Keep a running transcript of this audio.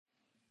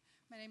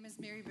name is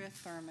Mary Beth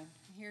Thurman.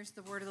 Here's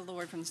the word of the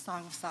Lord from the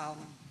Song of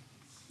Solomon.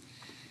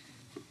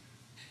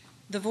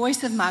 The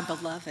voice of my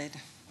beloved,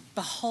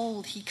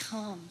 behold, he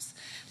comes,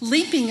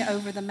 leaping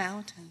over the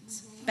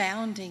mountains,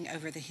 bounding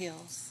over the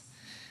hills.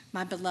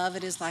 My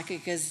beloved is like a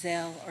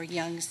gazelle or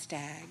young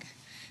stag.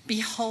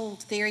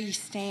 Behold, there he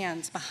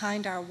stands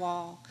behind our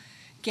wall,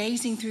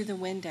 gazing through the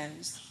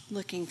windows,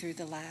 looking through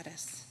the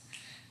lattice.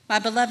 My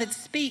beloved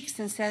speaks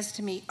and says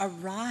to me,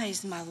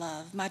 arise, my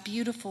love, my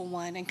beautiful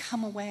one, and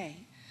come away.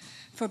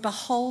 For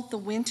behold, the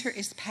winter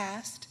is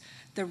past,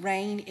 the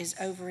rain is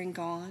over and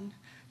gone.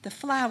 The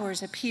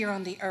flowers appear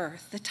on the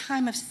earth, the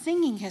time of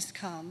singing has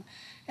come,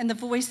 and the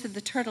voice of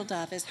the turtle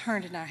dove is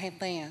heard in our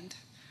land.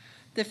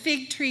 The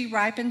fig tree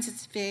ripens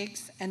its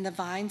figs, and the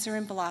vines are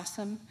in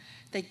blossom,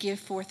 they give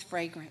forth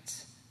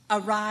fragrance.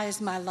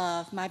 Arise, my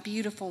love, my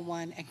beautiful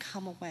one, and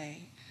come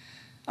away.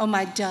 O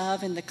my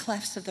dove, in the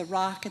clefts of the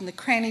rock and the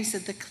crannies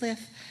of the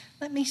cliff,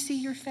 let me see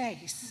your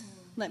face.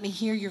 Let me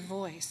hear your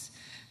voice,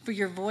 for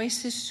your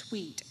voice is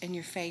sweet and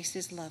your face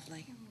is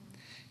lovely.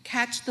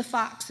 Catch the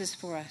foxes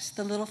for us,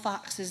 the little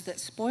foxes that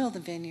spoil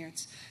the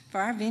vineyards, for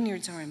our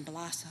vineyards are in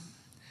blossom.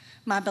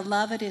 My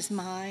beloved is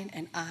mine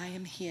and I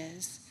am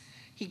his.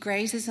 He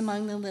grazes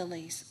among the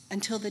lilies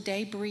until the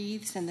day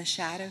breathes and the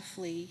shadow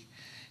flee.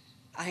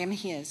 I am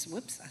his.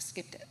 I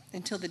skipped it.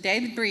 Until the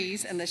day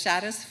breathes and the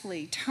shadows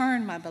flee.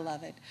 Turn, my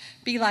beloved.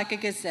 Be like a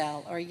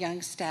gazelle or a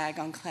young stag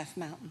on cleft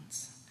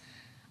mountains.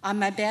 On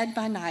my bed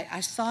by night,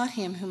 I sought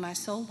him whom my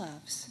soul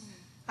loves.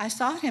 I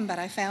sought him, but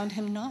I found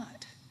him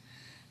not.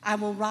 I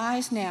will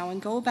rise now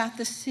and go about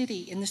the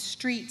city, in the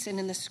streets and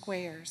in the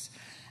squares.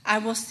 I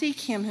will seek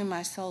him whom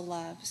my soul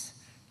loves.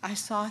 I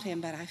sought him,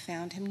 but I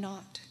found him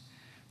not.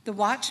 The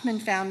watchmen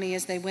found me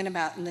as they went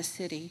about in the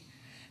city.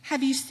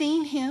 Have you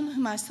seen him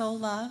whom my soul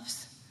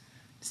loves?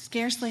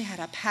 Scarcely had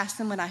I passed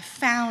him when I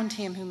found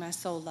him whom my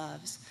soul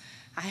loves.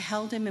 I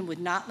held him and would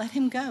not let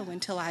him go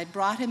until I had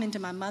brought him into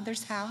my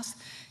mother's house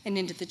and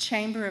into the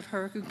chamber of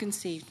her who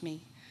conceived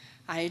me.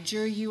 I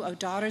adjure you, O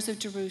daughters of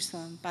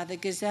Jerusalem, by the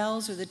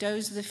gazelles or the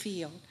does of the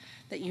field,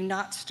 that you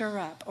not stir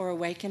up or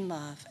awaken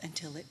love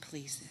until it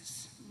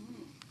pleases.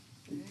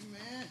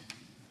 Amen.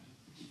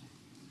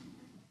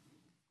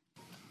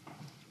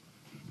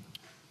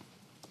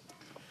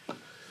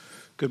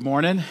 Good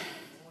morning.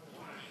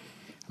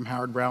 I'm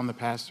Howard Brown, the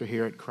pastor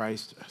here at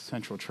Christ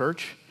Central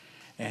Church,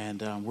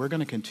 and we're going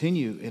to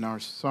continue in our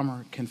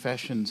Summer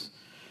Confessions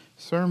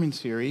sermon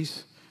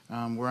series,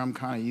 where I'm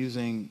kind of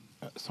using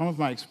some of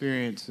my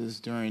experiences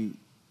during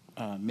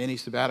mini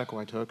sabbatical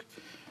I took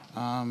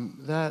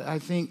that I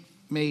think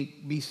may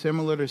be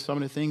similar to some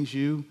of the things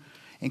you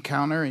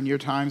encounter in your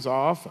times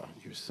off,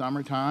 your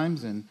summer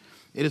times, and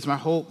it is my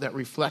hope that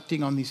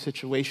reflecting on these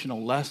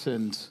situational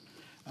lessons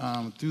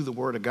through the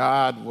Word of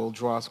God will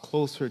draw us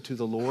closer to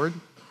the Lord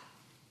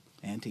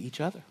and to each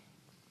other.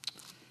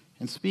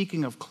 And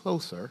speaking of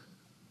closer,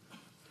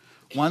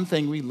 one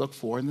thing we look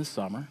for in the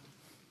summer,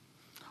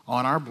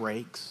 on our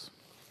breaks,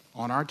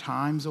 on our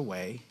times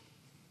away,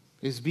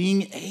 is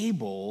being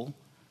able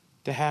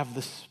to have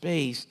the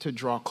space to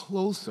draw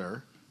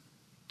closer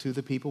to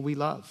the people we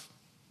love,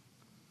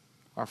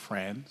 our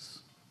friends,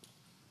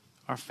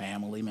 our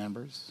family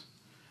members,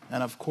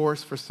 and of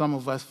course, for some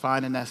of us,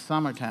 finding that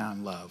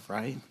summertime love,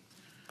 right?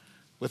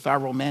 With our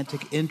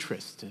romantic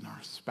interest in our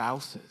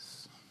spouses.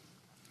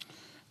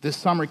 This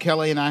summer,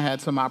 Kelly and I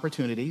had some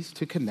opportunities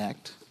to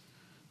connect,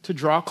 to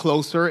draw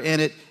closer,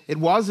 and it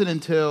wasn't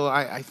until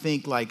I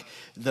think like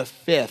the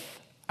 5th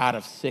out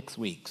of 6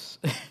 weeks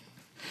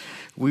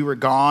we were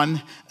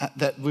gone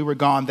that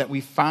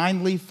we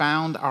finally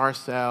found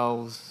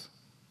ourselves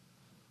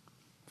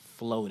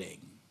floating,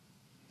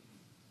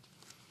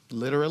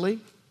 literally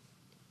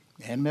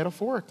and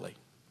metaphorically.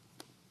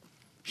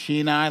 She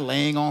and I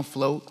laying on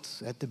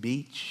floats at the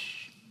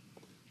beach,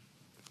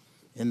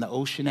 in the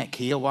ocean at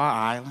Kiawah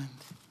Island,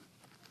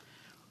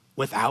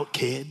 without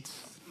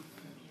kids,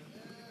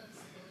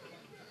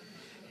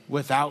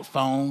 without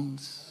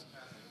phones,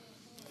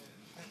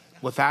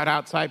 without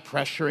outside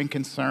pressure and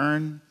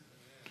concern.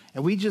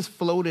 And we just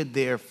floated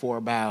there for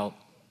about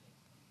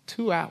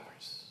 2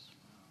 hours,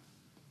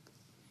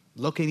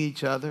 looking at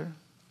each other,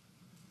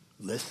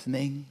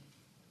 listening.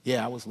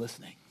 Yeah, I was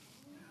listening,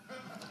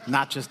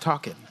 not just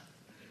talking.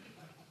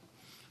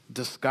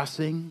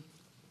 Discussing,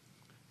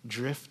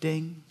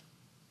 drifting,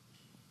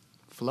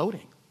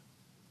 floating.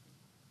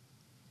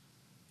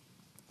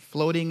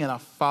 Floating in a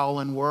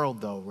fallen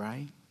world, though,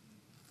 right?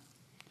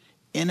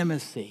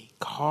 Intimacy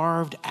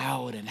carved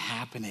out and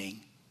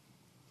happening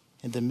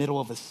in the middle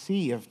of a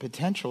sea of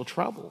potential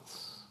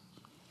troubles.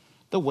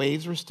 The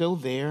waves were still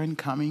there and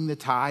coming. The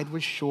tide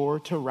was sure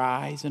to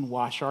rise and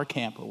wash our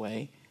camp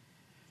away.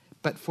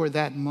 But for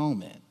that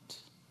moment,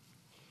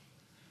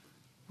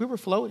 we were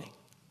floating,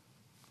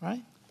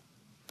 right?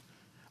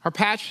 Our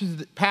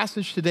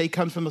passage today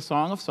comes from the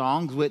Song of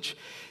Songs, which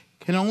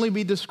can only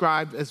be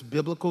described as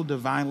biblical,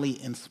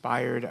 divinely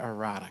inspired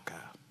erotica.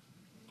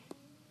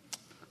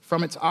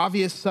 From its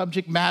obvious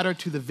subject matter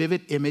to the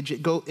vivid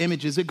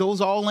images, it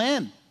goes all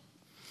in.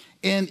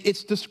 in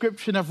its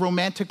description of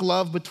romantic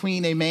love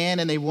between a man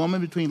and a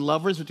woman, between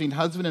lovers, between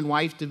husband and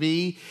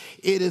wife-to-be.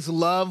 It is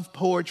love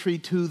poetry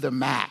to the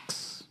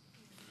max,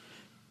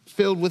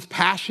 filled with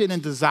passion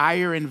and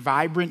desire and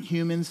vibrant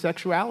human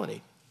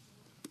sexuality.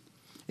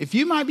 If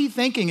you might be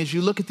thinking as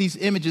you look at these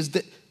images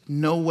that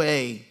no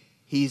way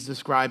he's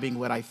describing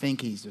what I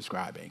think he's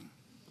describing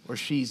or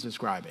she's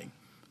describing,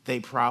 they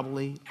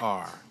probably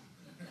are.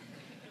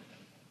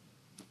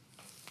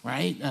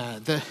 Right?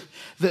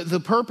 The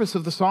purpose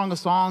of the Song of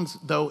Songs,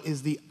 though,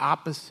 is the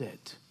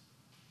opposite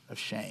of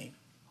shame.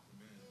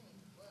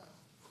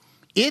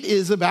 It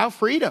is about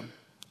freedom.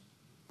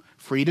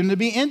 Freedom to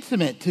be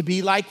intimate, to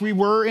be like we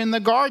were in the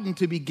garden,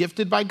 to be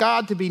gifted by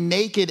God, to be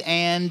naked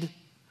and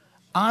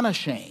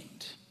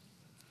unashamed.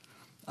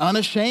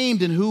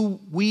 Unashamed in who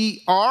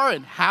we are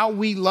and how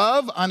we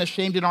love,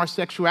 unashamed in our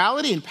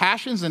sexuality and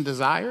passions and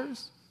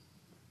desires.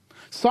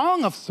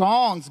 Song of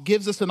Songs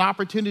gives us an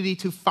opportunity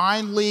to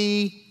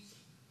finally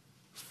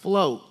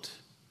float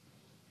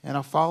in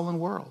a fallen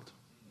world.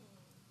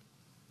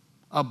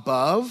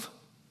 Above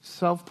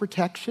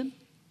self-protection,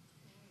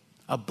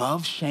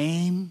 above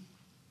shame,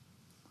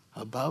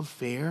 above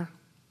fear,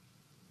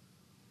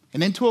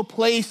 and into a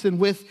place and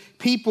with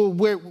people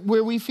where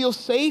we feel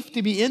safe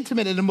to be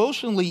intimate and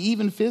emotionally,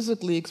 even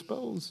physically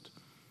exposed.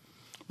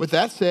 With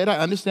that said, I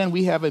understand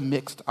we have a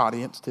mixed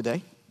audience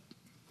today.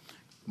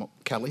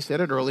 Kelly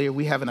said it earlier,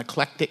 we have an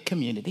eclectic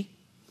community.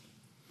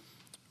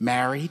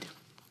 Married,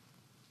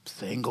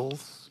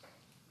 singles,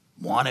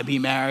 want to be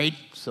married,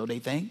 so they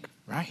think,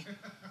 right?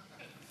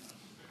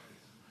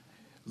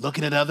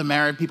 Looking at other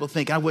married people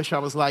think, I wish I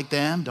was like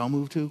them. Don't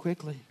move too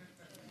quickly.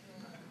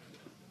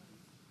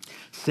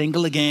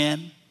 Single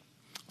again,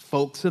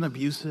 folks in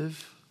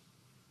abusive,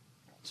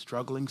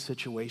 struggling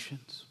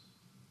situations,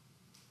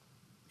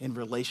 in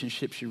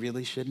relationships you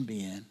really shouldn't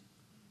be in.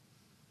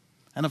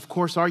 And of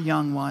course, our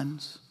young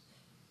ones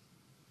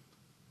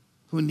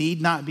who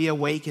need not be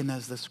awakened,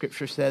 as the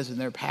scripture says, in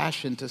their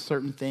passion to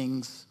certain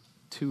things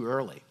too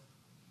early.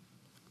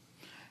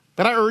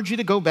 But I urge you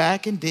to go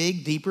back and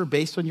dig deeper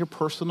based on your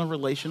personal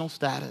relational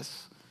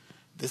status.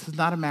 This is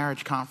not a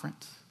marriage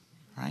conference,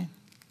 right?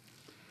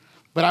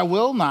 But I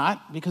will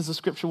not, because the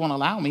scripture won't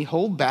allow me,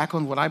 hold back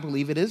on what I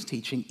believe it is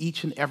teaching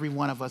each and every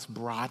one of us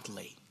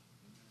broadly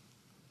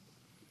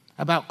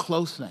about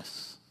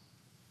closeness,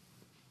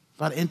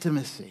 about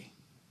intimacy,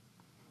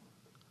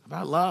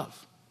 about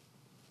love.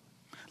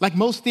 Like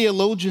most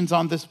theologians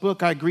on this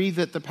book, I agree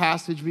that the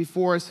passage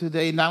before us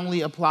today not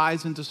only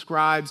applies and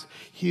describes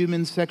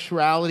human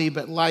sexuality,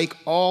 but like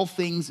all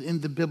things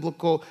in the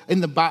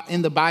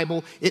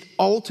Bible, it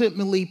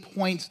ultimately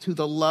points to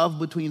the love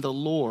between the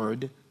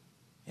Lord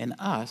and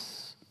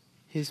us,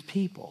 his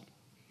people.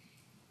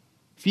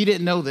 If you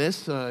didn't know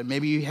this,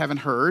 maybe you haven't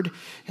heard,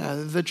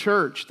 the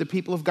church, the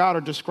people of God,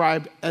 are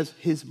described as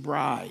his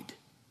bride,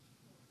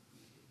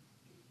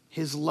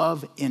 his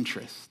love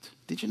interest.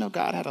 Did you know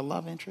God had a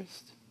love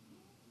interest?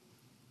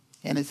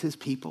 And it's his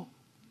people.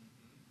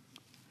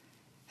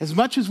 As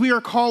much as we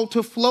are called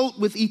to float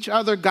with each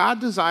other,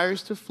 God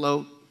desires to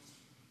float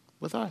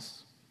with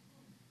us.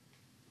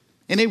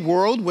 In a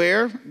world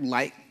where,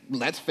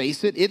 let's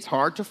face it, it's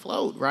hard to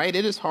float, right?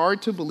 It is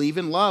hard to believe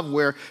in love,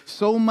 where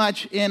so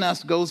much in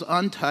us goes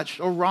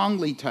untouched or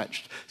wrongly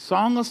touched.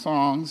 Song of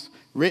Songs,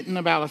 written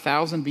about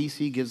 1000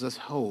 BC, gives us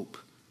hope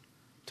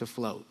to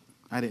float.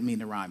 I didn't mean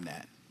to rhyme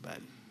that, but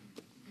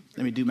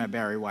let me do my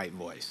Barry White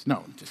voice.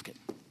 No, just kidding.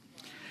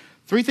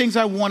 3 things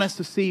I want us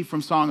to see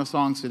from Song of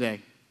Songs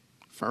today.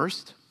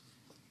 First,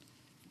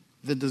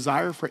 the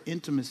desire for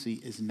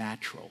intimacy is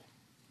natural.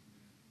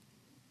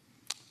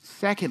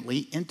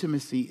 Secondly,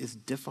 intimacy is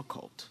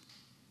difficult.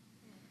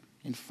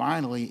 And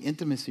finally,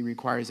 intimacy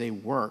requires a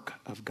work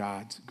of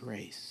God's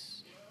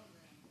grace.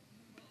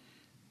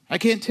 I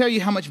can't tell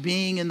you how much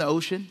being in the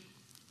ocean.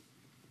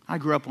 I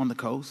grew up on the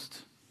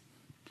coast.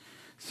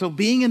 So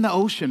being in the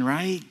ocean,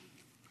 right?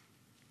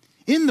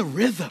 In the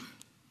rhythm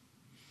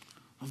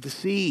of the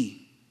sea,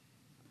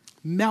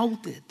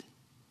 melted,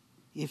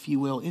 if you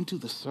will, into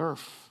the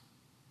surf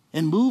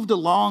and moved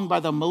along by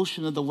the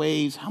motion of the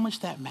waves, how much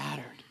that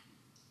mattered.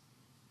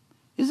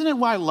 Isn't it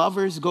why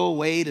lovers go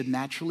away to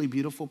naturally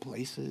beautiful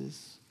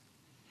places?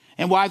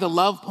 And why the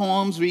love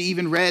poems we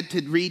even read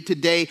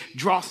today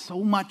draw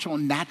so much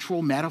on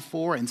natural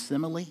metaphor and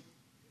simile?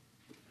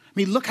 I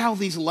mean, look how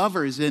these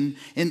lovers in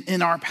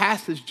our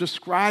passage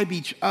describe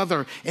each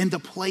other in the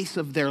place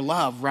of their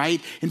love,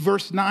 right? In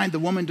verse 9, the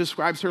woman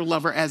describes her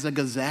lover as a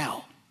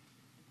gazelle,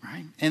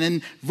 right? And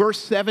in verse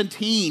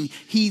 17,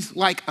 he's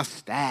like a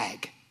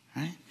stag,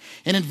 right?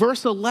 And in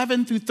verse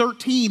 11 through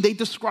 13, they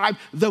describe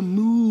the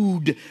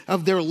mood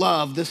of their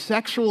love, the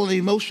sexual and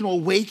emotional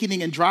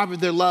awakening and drive of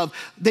their love.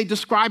 They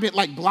describe it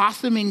like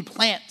blossoming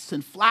plants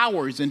and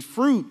flowers and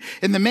fruit.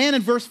 And the man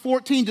in verse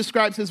 14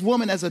 describes his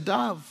woman as a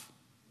dove.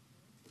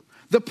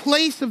 The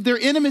place of their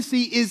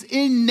intimacy is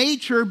in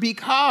nature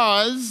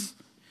because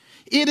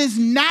it is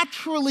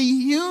naturally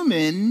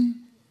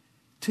human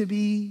to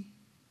be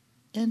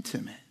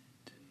intimate.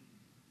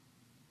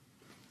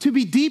 to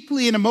be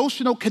deeply and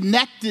emotional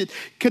connected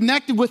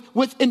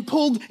with and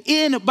pulled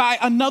in by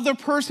another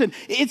person.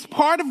 It's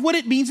part of what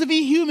it means to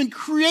be human,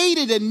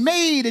 created and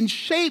made and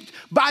shaped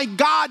by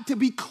God to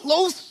be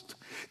close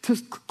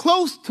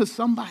to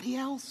somebody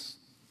else.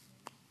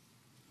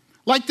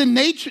 Like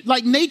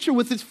nature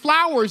with its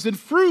flowers and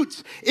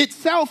fruits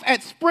itself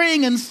at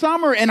spring and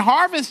summer and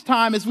harvest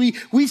time, as we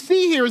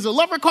see here, as the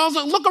lover calls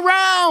it, look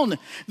around.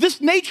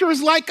 This nature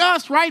is like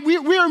us, right?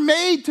 We are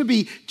made to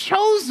be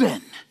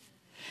chosen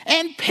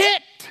and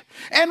picked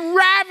and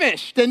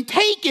ravished and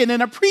taken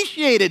and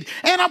appreciated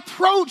and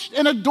approached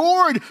and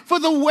adored for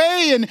the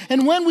way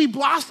and when we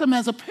blossom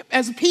as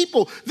a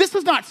people. This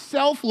is not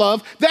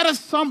self-love.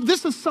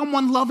 This is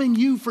someone loving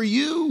you for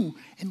you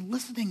and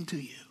listening to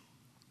you.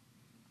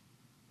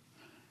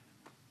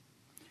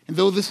 And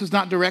though this is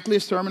not directly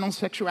a sermon on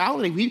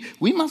sexuality,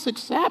 we must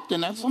accept,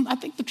 and I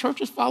think the church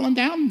has fallen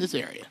down in this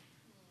area,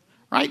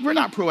 right? We're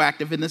not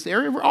proactive in this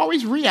area. We're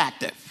always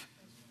reactive,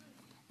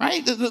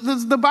 right?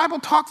 The Bible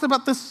talks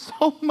about this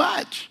so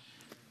much,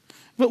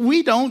 but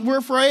we don't. We're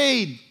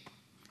afraid.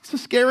 It's a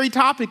scary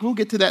topic. We'll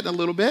get to that in a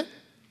little bit.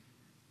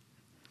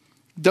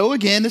 Though,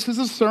 again, this is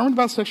a sermon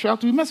about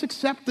sexuality, we must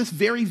accept this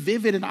very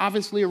vivid and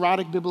obviously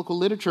erotic biblical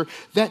literature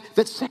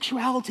that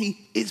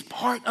sexuality is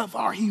part of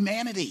our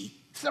humanity.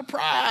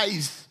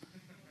 Surprise.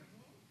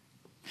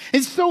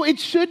 And so it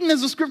shouldn't,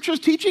 as the scripture is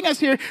teaching us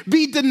here,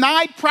 be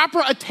denied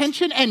proper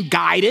attention and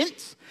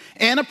guidance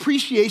and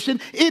appreciation.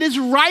 It is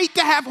right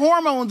to have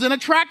hormones and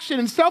attraction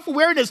and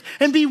self-awareness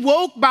and be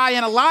woke by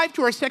and alive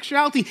to our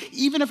sexuality,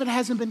 even if it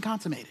hasn't been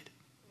consummated.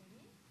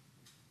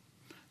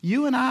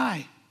 You and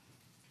I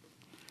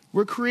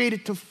were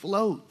created to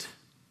float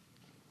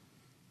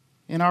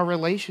in our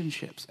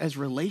relationships as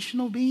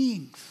relational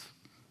beings.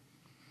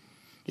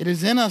 It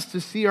is in us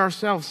to see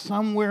ourselves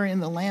somewhere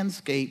in the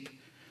landscape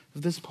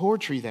of this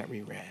poetry that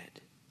we read.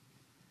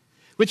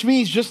 Which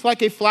means just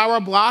like a flower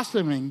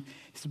blossoming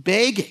is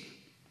begging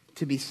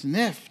to be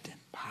sniffed and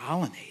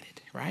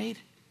pollinated, right?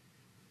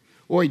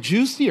 Or a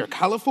juicy or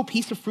colorful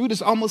piece of fruit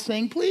is almost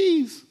saying,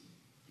 please,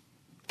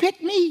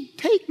 pick me,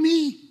 take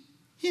me,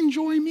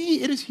 enjoy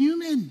me. It is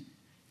human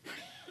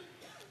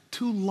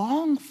to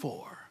long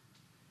for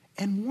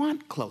and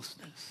want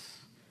closeness.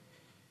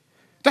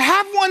 To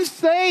have one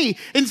say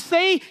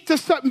to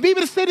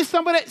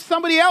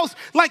somebody else,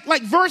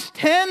 like verse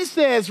 10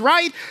 says,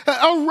 right?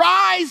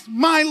 Arise,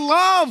 my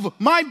love,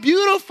 my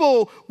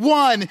beautiful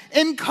one,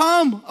 and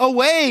come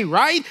away,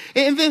 right?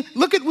 And then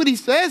look at what he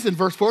says in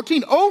verse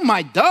 14. Oh,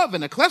 my dove,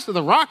 in the clefts of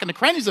the rock and the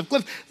crannies of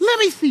cliffs, let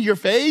me see your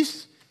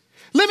face.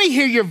 Let me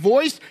hear your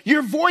voice.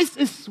 Your voice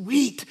is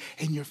sweet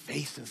and your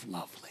face is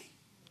lovely.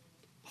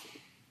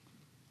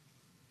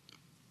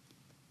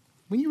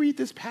 When you read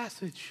this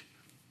passage,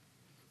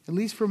 at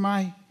least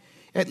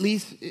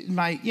in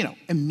my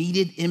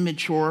immediate,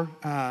 immature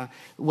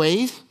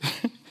ways,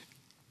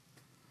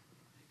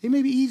 it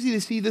may be easy to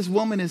see this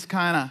woman is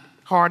kind of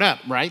hard up,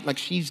 right? Like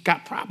she's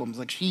got problems,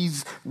 like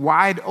she's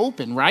wide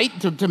open, right?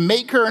 To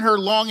make her and her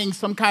longing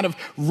some kind of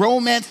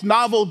romance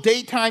novel,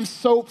 daytime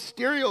soap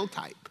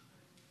stereotype.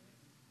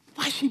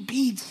 Why is she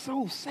being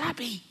so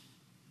sappy?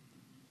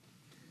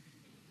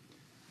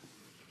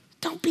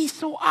 Don't be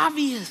so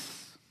obvious.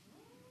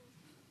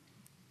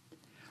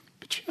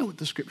 But you know what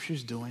the scripture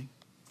is doing?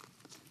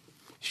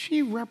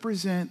 She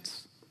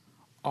represents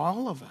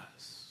all of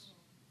us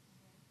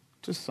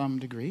to some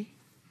degree,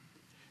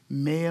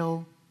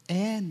 male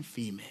and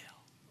female.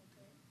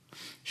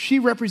 She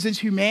represents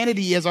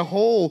humanity as a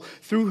whole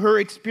through her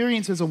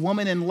experience as a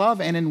woman in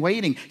love and in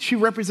waiting. She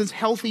represents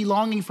healthy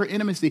longing for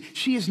intimacy.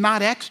 She is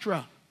not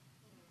extra.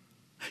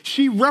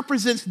 She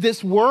represents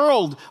this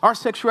world, our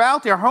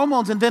sexuality, our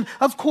hormones, and then,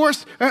 of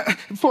course,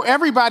 for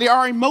everybody,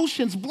 our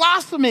emotions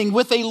blossoming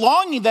with a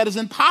longing that is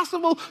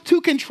impossible to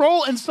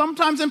control and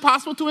sometimes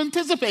impossible to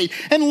anticipate.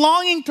 And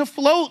longing to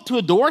float, to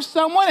adore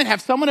someone and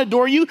have someone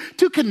adore you,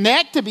 to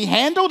connect, to be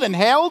handled and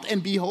held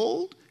and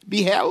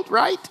beheld,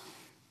 right?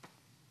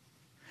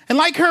 And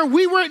like her,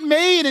 we weren't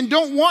made and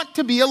don't want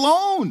to be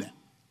alone.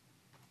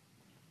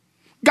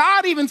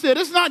 God even said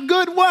it's not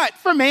good what?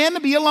 For man to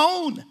be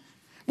alone.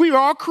 We are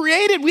all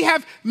created. We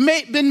have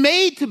been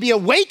made to be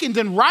awakened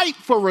and ripe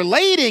for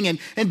relating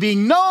and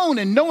being known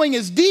and knowing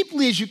as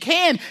deeply as you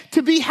can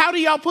to be, how do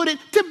y'all put it?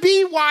 To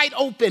be wide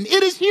open.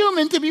 It is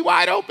human to be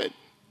wide open.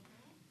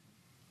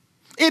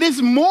 It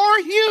is more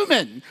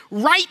human,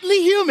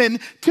 rightly human,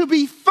 to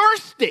be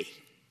thirsty,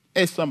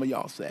 as some of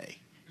y'all say,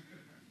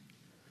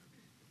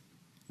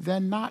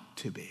 than not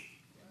to be.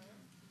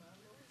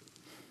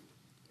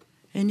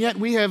 And yet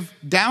we have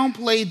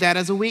downplayed that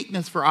as a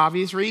weakness for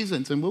obvious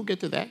reasons, and we'll get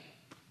to that.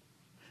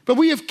 But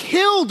we have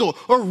killed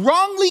or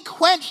wrongly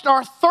quenched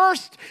our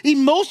thirst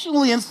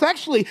emotionally and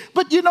sexually.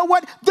 But you know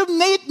what?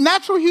 The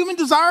natural human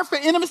desire for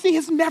intimacy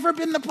has never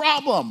been the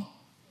problem.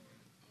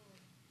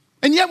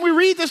 And yet we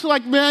read this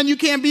like, man, you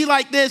can't be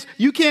like this.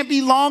 You can't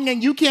be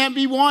longing. You can't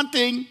be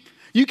wanting.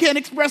 You can't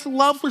express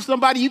love for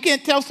somebody. You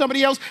can't tell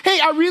somebody else, hey,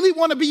 I really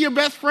want to be your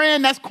best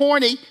friend. That's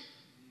corny.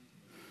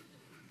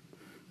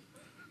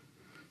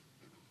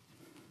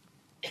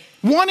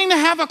 Wanting to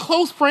have a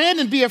close friend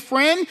and be a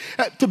friend,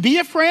 to be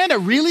a friend, a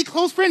really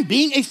close friend,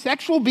 being a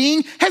sexual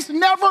being has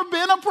never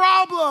been a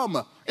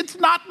problem. It's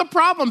not the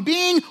problem.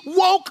 Being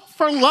woke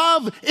for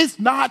love is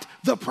not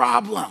the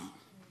problem.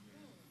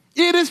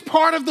 It is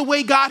part of the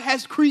way God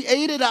has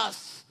created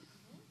us.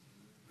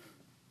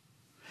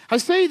 I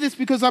say this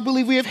because I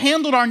believe we have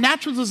handled our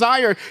natural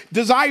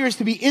desires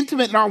to be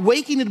intimate and our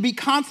waking and to be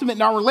consummate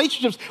in our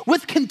relationships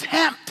with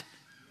contempt.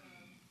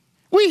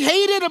 We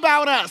hate it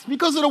about us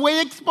because of the way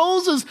it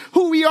exposes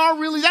who we are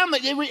really down.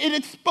 It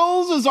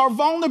exposes our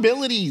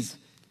vulnerabilities.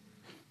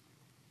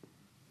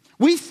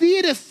 We see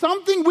it as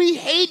something we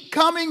hate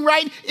coming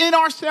right in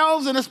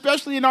ourselves and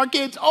especially in our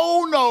kids.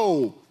 Oh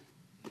no,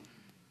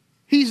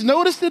 he's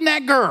noticing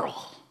that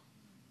girl.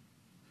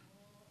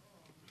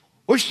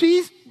 Or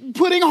she's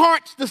putting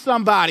hearts to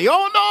somebody.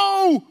 Oh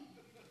no,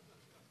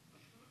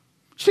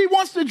 she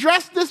wants to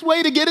dress this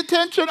way to get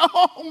attention.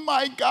 Oh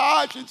my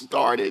gosh, it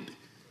started.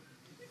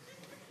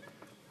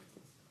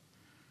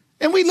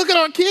 And we look at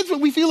our kids, but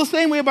we feel the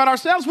same way about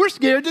ourselves. We're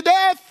scared to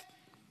death.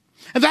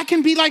 And that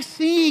can be like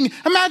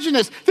imagine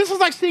this. This is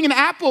like seeing an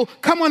apple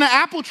come on an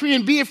apple tree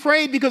and be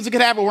afraid because it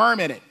could have a worm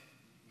in it.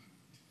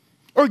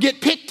 Or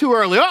get picked too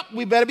early. Oh,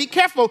 we better be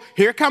careful.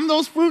 Here come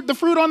the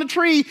fruit on the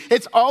tree.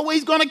 It's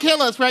always going to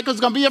kill us, right? Because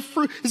it's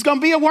going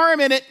to be a worm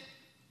in it,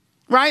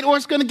 right? Or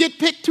it's going to get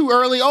picked too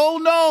early. Oh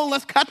no,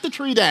 let's cut the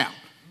tree down.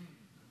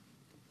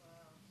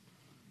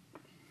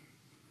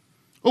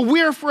 Well,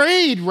 we're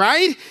afraid,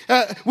 right?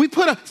 We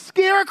put a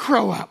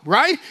scarecrow up,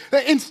 right?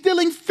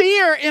 Instilling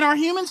fear in our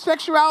human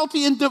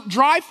sexuality and the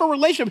drive for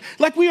relationship.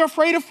 Like we are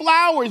afraid of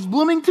flowers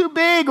blooming too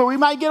big, or we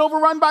might get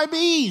overrun by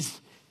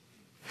bees.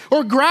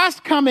 Or grass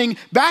coming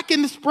back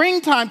in the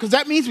springtime, because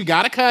that means we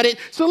got to cut it.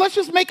 So let's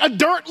just make a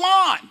dirt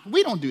lawn.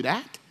 We don't do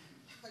that.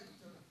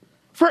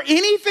 For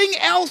anything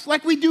else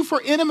like we do for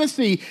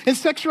intimacy and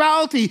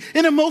sexuality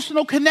and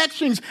emotional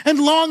connections and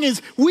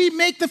longings, we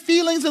make the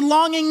feelings and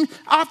longing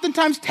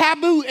oftentimes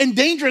taboo and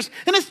dangerous.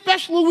 And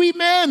especially we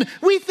men,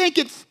 we think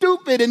it's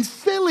stupid and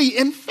silly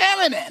and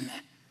feminine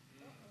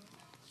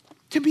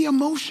to be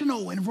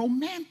emotional and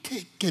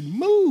romantic and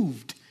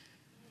moved.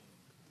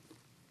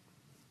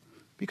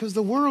 Because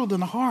the world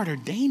and the heart are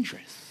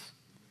dangerous.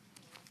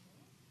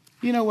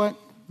 You know what?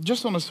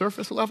 Just on a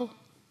surface level,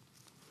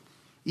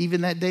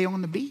 even that day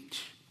on the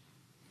beach,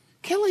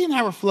 Kelly and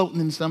I were floating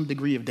in some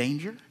degree of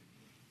danger.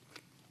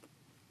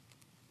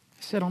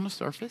 I said on the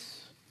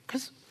surface,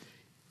 because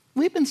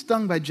we've been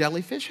stung by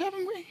jellyfish,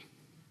 haven't we?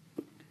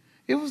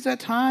 It was that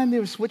time they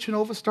were switching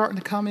over, starting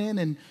to come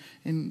in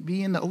and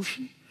be in the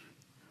ocean.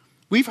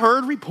 We've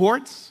heard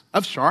reports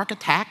of shark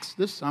attacks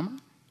this summer.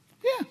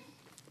 Yeah.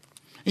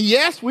 And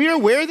yes, we are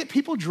aware that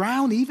people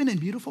drown even in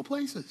beautiful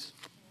places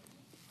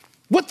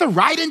with the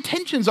right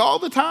intentions all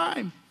the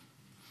time.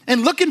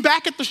 And looking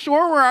back at the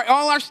shore where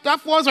all our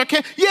stuff was,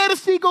 the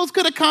seagulls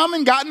could have come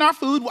and gotten our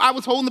food. I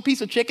was holding a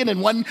piece of chicken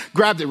and one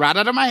grabbed it right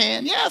out of my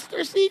hand. Yes,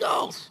 they're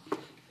seagulls.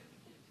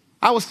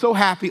 I was so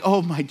happy.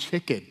 Oh, my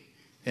chicken.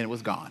 And it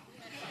was gone.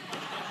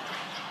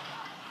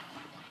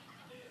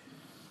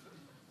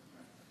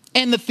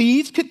 And the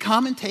thieves could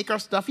come and take our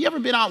stuff. You ever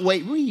been out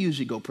wait? We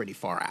usually go pretty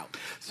far out.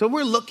 So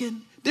we're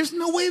looking. There's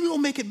no way we'll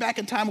make it back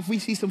in time if we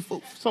see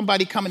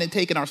somebody coming and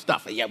taking our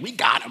stuff. Yeah, we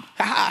got them.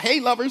 Hey,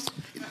 lovers.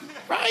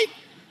 Right?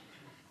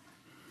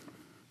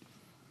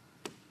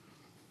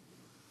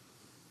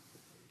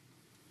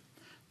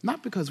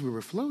 Not because we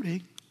were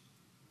floating,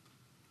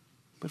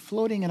 but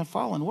floating in a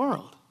fallen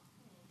world.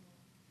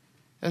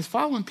 As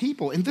fallen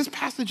people, and this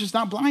passage is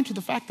not blind to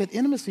the fact that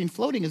intimacy and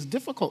floating is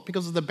difficult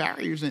because of the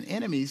barriers and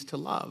enemies to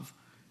love.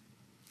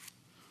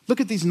 Look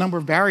at these number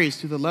of barriers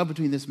to the love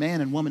between this man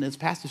and woman in this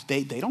passage.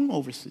 They don't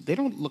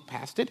look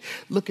past it.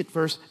 Look at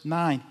verse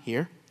 9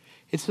 here.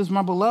 It says,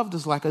 my beloved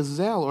is like a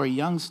gazelle or a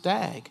young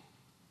stag.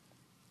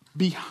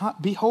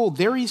 Behold,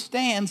 there he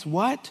stands,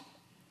 what?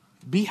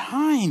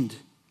 Behind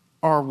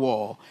our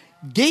wall,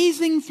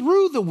 gazing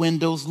through the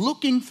windows,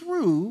 looking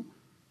through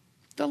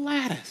the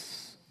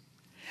lattice.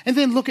 And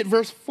then look at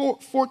verse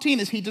 14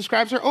 as he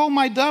describes her. Oh,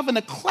 my dove, in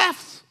the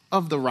clefts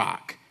of the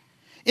rock,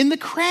 in the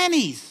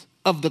crannies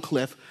of the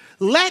cliff,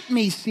 let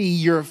me see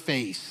your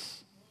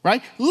face,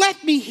 right?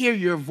 Let me hear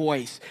your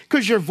voice,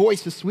 because your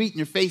voice is sweet and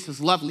your face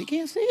is lovely. You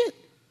can't see it.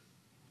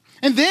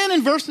 And then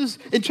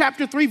in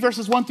chapter 3,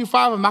 verses 1 through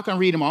 5, I'm not going to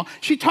read them all.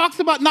 She talks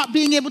about not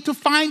being able to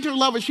find her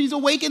lover. She's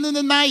awakened in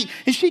the night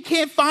and she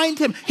can't find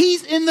him.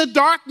 He's in the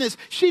darkness.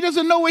 She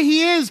doesn't know where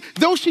he is,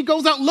 though she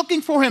goes out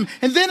looking for him.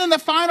 And then in the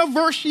final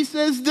verse, she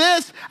says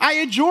this, I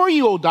adjure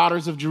you, O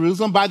daughters of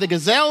Jerusalem, by the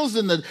gazelles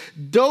and the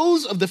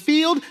does of the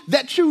field,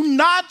 that you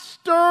not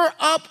stir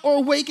up or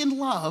awaken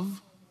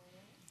love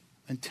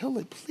until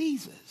it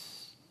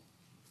pleases.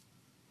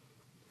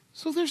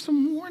 So there's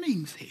some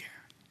warnings here.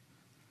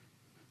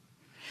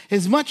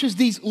 As much as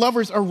these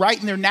lovers are right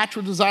in their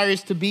natural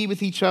desires to be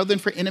with each other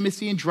and for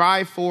intimacy and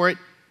drive for it,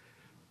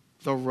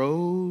 the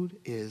road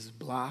is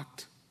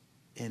blocked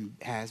and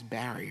has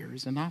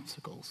barriers and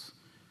obstacles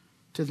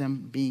to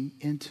them being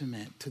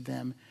intimate, to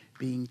them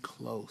being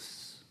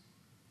close.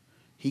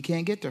 He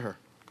can't get to her.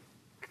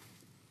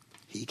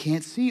 He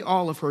can't see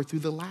all of her through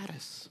the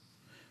lattice.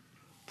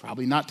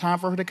 Probably not time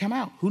for her to come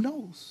out. Who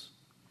knows?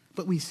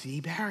 But we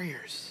see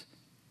barriers.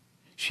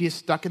 She is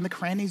stuck in the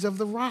crannies of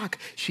the rock.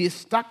 She is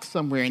stuck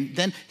somewhere, and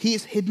then he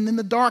is hidden in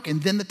the dark.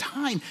 And then the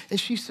time,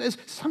 as she says,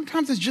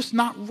 sometimes it's just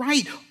not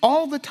right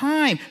all the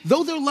time.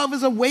 Though their love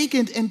is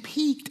awakened and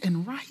peaked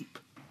and ripe,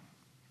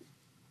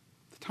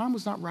 the time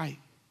was not right.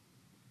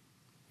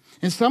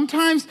 And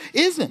sometimes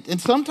isn't.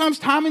 And sometimes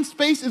time and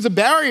space is a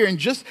barrier, and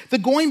just the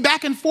going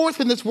back and forth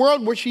in this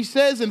world where she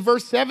says in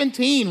verse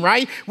 17,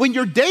 right? When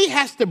your day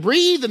has to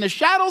breathe and the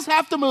shadows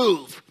have to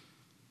move.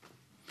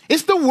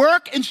 It's the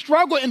work and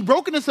struggle and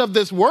brokenness of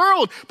this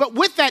world. But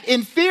with that,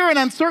 in fear and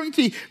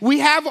uncertainty, we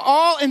have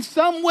all in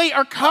some way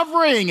are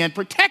covering and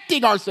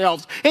protecting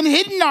ourselves and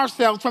hidden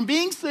ourselves from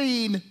being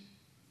seen.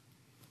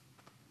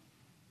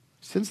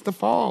 Since the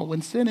fall,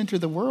 when sin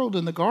entered the world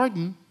in the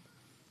garden,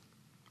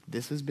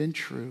 this has been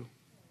true.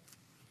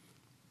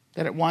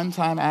 That at one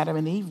time Adam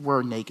and Eve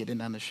were naked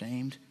and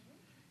unashamed.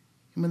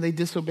 And when they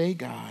disobeyed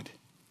God,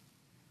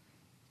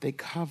 they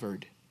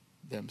covered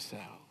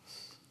themselves.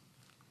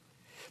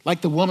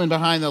 Like the woman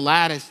behind the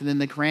lattice and then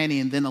the cranny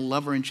and then a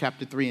lover in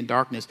chapter 3 in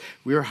darkness,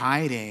 we're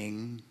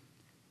hiding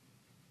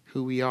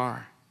who we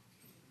are.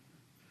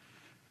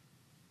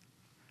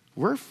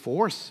 We're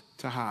forced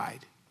to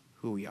hide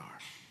who we are.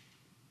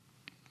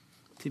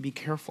 To be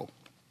careful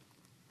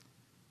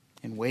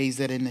in ways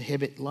that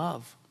inhibit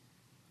love,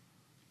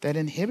 that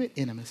inhibit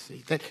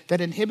intimacy,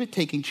 that inhibit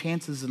taking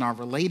chances in our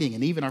relating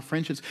and even our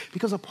friendships.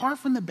 Because apart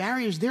from the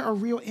barriers, there are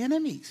real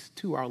enemies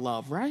to our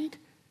love, right?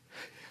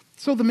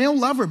 So the male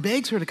lover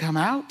begs her to come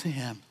out to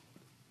him.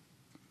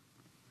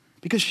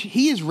 Because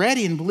he is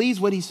ready and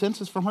believes what he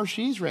senses from her.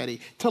 She's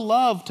ready to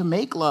love, to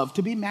make love,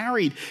 to be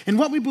married. And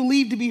what we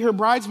believe to be her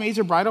bridesmaids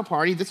or bridal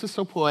party, this is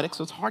so poetic,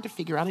 so it's hard to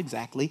figure out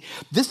exactly.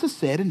 This is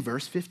said in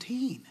verse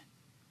 15.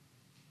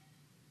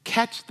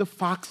 Catch the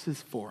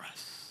foxes for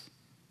us,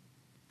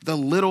 the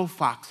little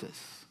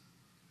foxes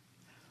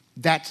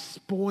that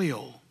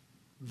spoil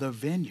the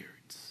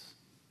vineyards,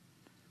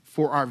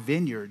 for our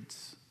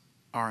vineyards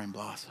are in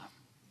blossom.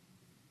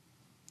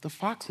 The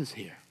foxes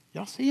here,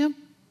 y'all see them?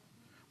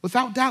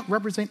 Without doubt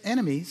represent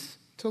enemies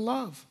to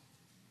love.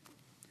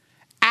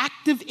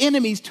 Active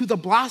enemies to the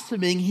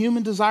blossoming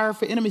human desire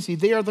for intimacy.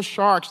 They are the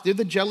sharks, they're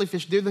the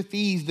jellyfish, they're the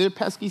thieves, they're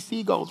pesky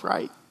seagulls,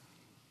 right?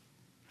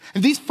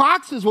 And these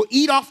foxes will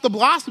eat off the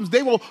blossoms.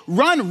 They will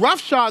run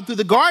roughshod through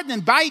the garden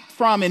and bite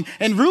from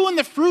and ruin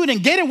the fruit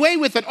and get away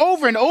with it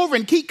over and over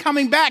and keep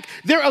coming back.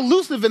 They're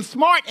elusive and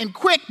smart and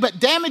quick, but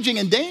damaging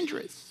and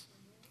dangerous.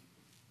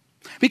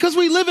 Because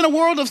we live in a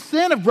world of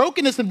sin, of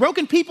brokenness, and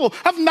broken people,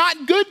 of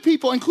not good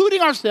people,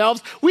 including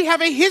ourselves, we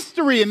have a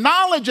history and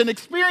knowledge and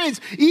experience,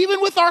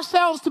 even with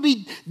ourselves, to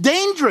be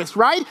dangerous,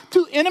 right?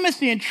 To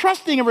intimacy and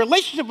trusting and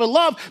relationship and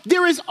love.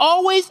 There is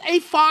always a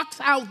fox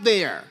out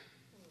there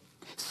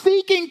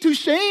seeking to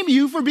shame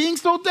you for being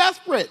so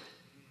desperate.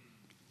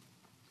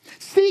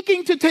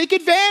 Seeking to take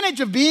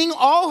advantage of being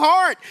all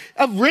heart,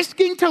 of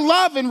risking to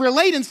love and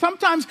relate. And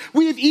sometimes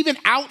we have even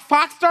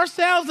outfoxed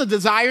ourselves and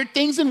desired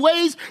things in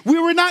ways we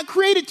were not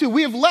created to.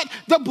 We have let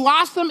the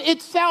blossom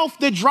itself,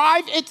 the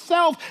drive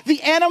itself,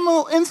 the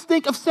animal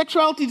instinct of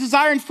sexuality,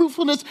 desire, and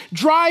fruitfulness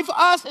drive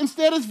us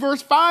instead, as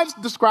verse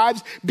 5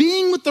 describes,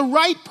 being with the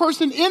right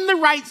person in the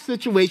right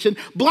situation,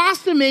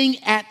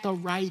 blossoming at the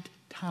right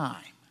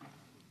time.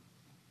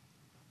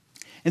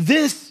 And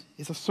this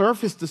is a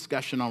surface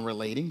discussion on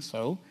relating,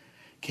 so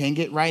can't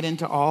get right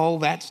into all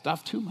that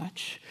stuff too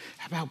much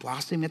about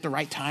blossoming at the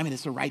right time and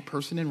it's the right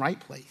person in right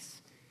place.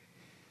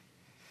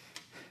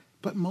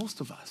 But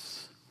most of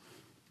us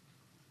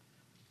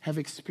have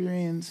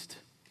experienced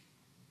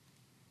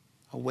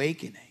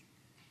awakening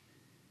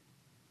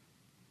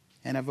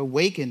and have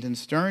awakened and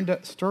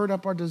stirred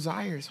up our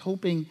desires,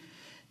 hoping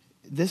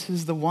this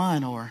is the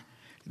one, or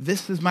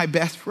this is my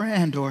best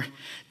friend, or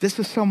this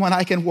is someone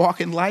I can walk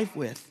in life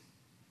with.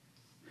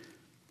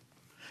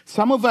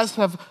 Some of us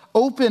have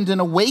opened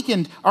and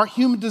awakened our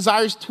human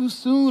desires too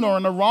soon, or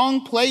in the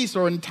wrong place,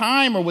 or in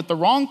time, or with the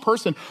wrong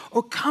person,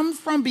 or come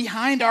from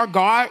behind our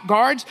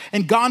guards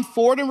and gone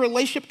forward in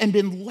relationship and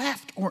been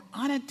left or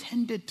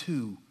unattended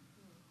to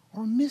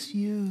or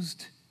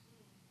misused.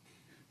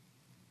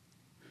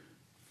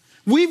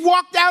 We've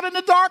walked out in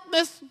the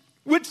darkness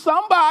with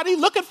somebody,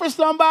 looking for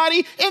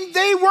somebody, and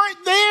they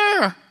weren't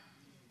there.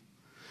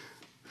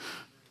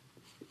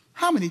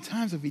 How many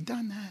times have we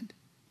done that?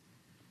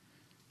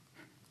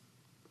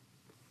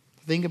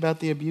 Think about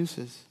the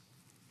abuses,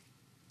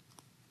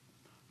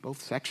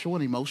 both sexual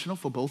and emotional,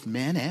 for both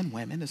men and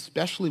women,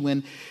 especially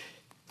when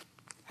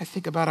I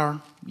think about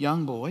our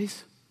young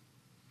boys.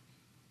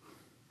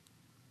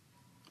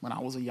 When I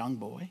was a young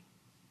boy,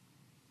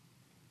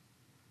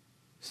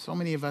 so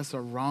many of us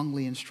are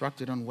wrongly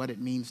instructed on what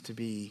it means to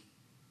be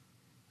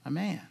a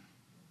man.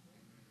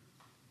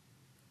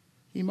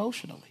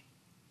 Emotionally,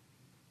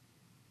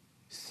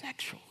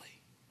 sexually.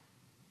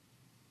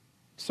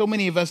 So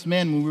many of us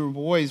men, when we were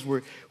boys,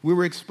 we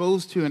were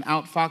exposed to and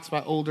outfoxed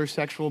by older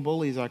sexual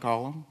bullies, I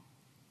call them.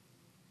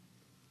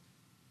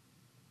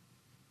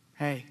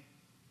 Hey,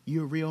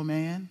 you a real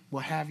man,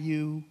 will have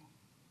you,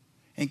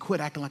 and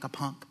quit acting like a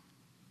punk.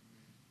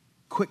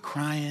 Quit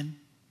crying.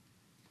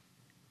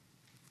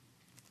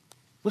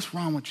 What's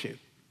wrong with you?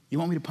 You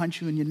want me to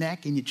punch you in your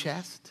neck, in your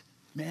chest?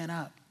 Man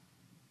up.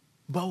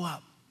 Bow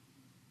up.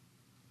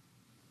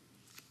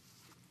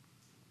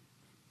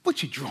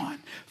 What you drawing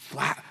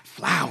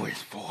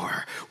flowers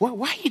for?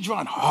 Why are you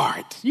drawing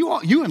hearts?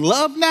 You in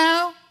love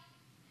now?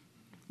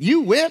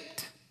 You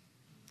whipped?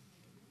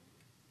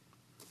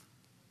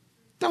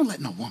 Don't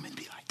let no woman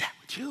be like that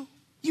with you.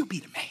 You be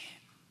the man.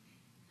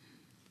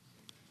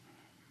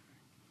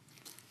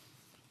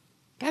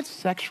 That's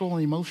sexual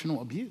and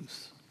emotional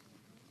abuse.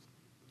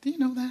 Do you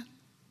know that?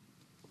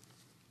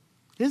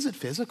 It isn't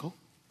physical.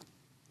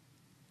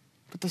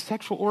 But the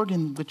sexual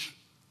organ, which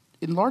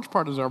in large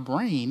part is our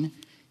brain,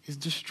 is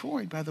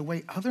destroyed by the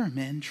way other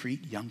men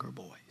treat younger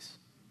boys.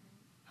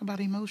 How about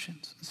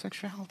emotions and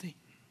sexuality?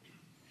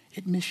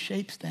 It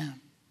misshapes them.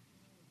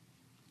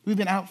 We've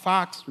been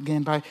outfoxed,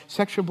 again, by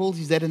sexual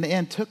bullies that in the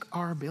end took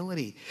our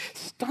ability,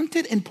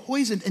 stunted and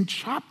poisoned and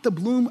chopped the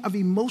bloom of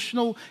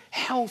emotional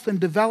health and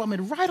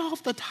development right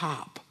off the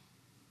top.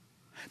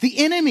 The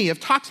enemy of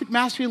toxic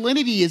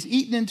masculinity is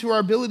eaten into our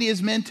ability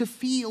as men to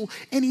feel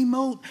and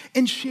emote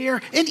and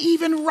share and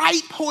even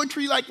write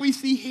poetry like we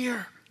see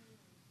here.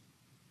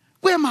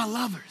 We're my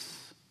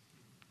lovers.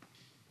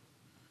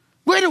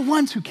 We're the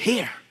ones who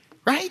care,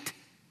 right?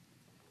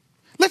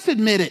 Let's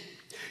admit it.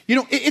 You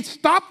know, it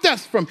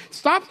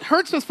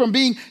hurts us from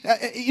being,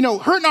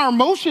 hurting our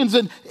emotions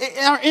and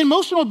our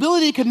emotional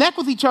ability to connect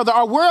with each other,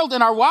 our world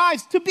and our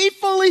wives, to be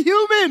fully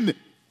human.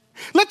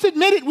 Let's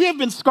admit it. We have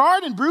been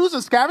scarred and bruised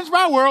and scavenged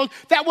by a world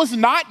that was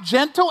not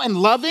gentle and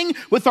loving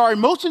with our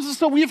emotions, and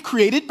so we have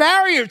created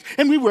barriers,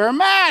 and we wear a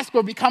mask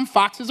or become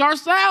foxes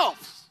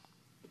ourselves.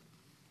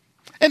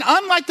 And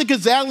unlike the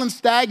gazelle and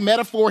stag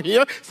metaphor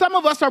here, some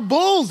of us are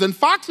bulls and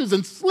foxes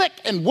and slick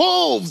and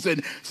wolves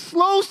and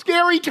slow,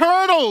 scary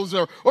turtles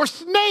or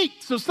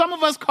snakes, or some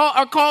of us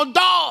are called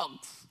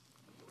dogs.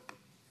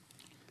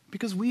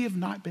 Because we have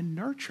not been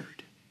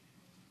nurtured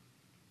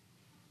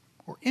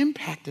or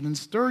impacted and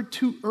stirred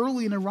too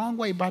early in the wrong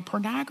way by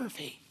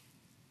pornography.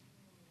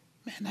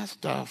 Man, that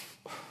stuff.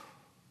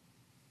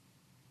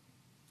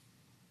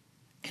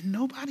 And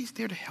nobody's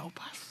there to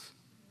help us.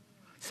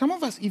 Some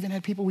of us even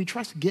had people we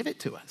trust give it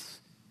to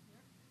us.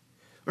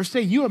 Or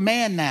say, you're a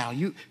man now.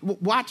 You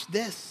watch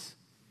this.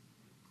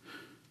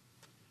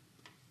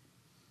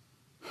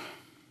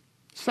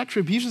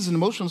 Sexual abuses and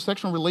emotional,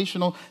 sexual,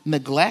 relational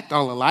neglect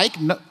all alike.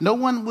 No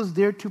one was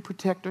there to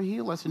protect or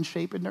heal us and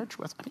shape and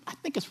nurture us. I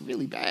think it's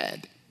really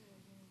bad.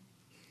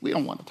 We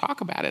don't want to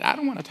talk about it. I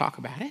don't want to talk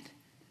about it.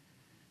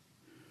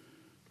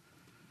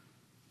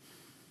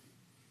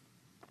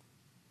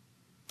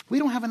 We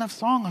don't have enough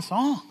song of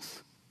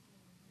songs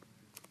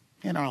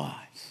in our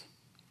lives.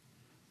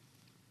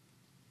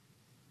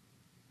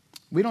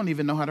 We don't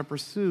even know how to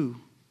pursue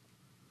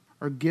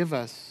or give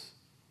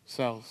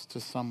ourselves to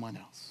someone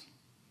else.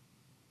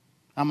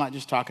 I'm not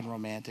just talking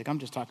romantic. I'm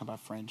just talking about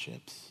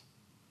friendships.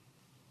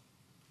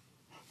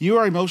 You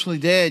are emotionally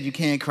dead. You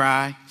can't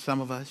cry,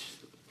 some of us.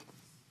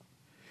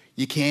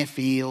 You can't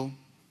feel.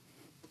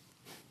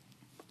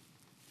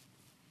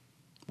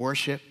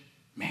 Worship.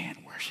 Man,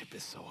 worship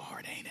is so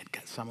hard, ain't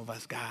it? Some of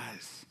us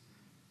guys.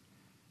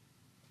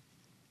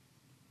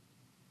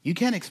 You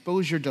can't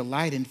expose your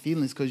delight and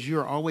feelings because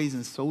you're always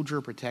in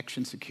soldier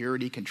protection,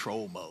 security,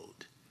 control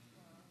mode.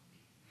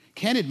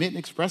 Can't admit and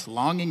express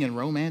longing and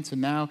romance,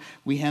 and now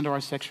we handle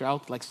our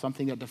sexuality like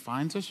something that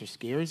defines us or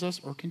scares us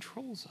or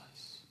controls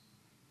us.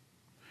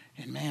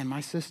 And man,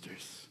 my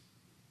sisters,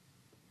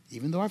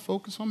 even though I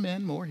focus on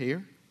men more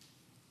here,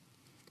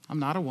 I'm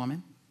not a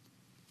woman.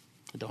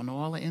 I don't know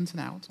all the ins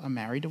and outs. I'm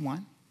married to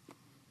one,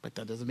 but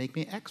that doesn't make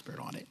me an expert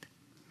on it.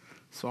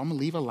 So I'm going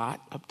to leave a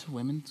lot up to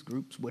women's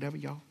groups, whatever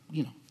y'all,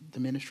 the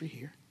ministry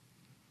here.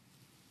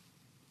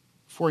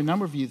 For a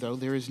number of you, though,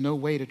 there is no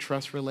way to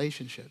trust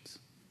relationships.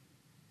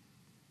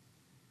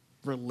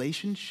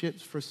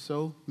 Relationships for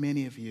so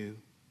many of you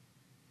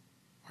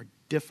are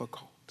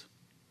difficult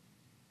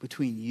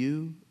between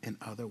you and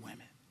other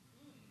women.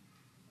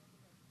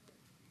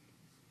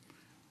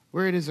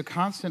 Where it is a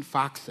constant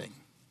foxing,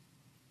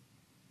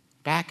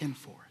 back and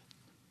forth.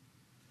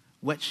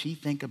 What she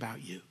think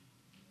about you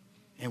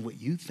and what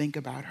you think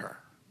about her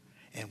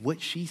and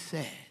what she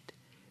said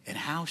and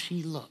how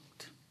she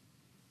looked.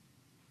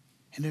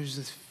 And there's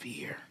this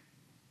fear.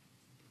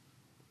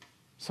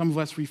 Some of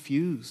us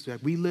refuse.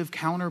 We live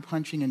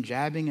counter-punching and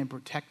jabbing and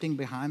protecting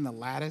behind the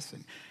lattice,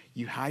 and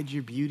you hide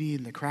your beauty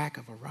in the crack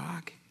of a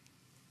rock.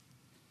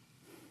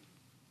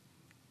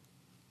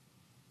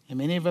 And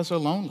many of us are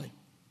lonely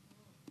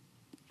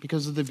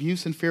because of the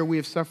abuse and fear we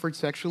have suffered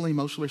sexually,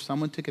 emotionally, or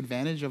someone took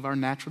advantage of our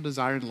natural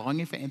desire and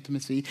longing for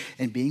intimacy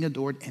and being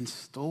adored and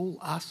stole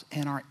us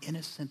and our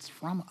innocence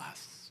from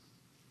us.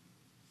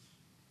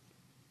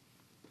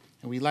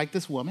 And we, like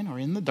this woman, are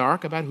in the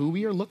dark about who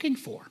we are looking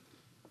for.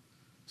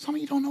 Some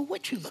of you don't know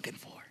what you're looking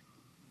for.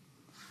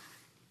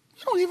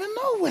 You don't even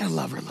know what a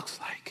lover looks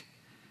like.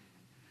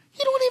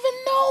 You don't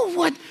even know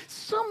what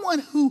someone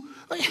who...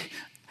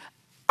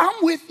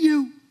 I'm with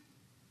you.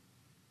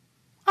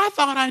 I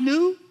thought I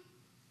knew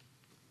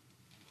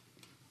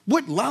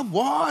what love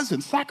was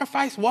and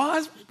sacrifice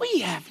was.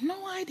 We have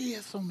no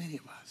idea, so many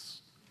of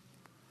us.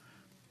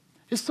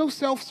 It's so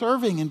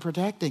self-serving and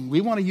protecting. We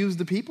want to use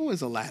the people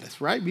as a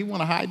lattice, right? We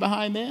want to hide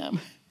behind them.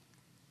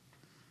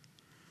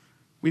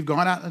 We've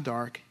gone out in the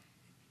dark,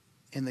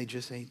 and they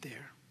just ain't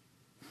there.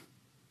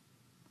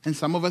 And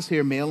some of us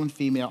here, male and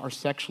female, are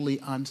sexually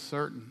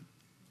uncertain.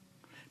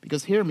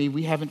 Because hear me,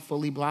 we haven't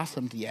fully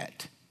blossomed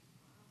yet.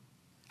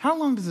 How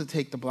long does it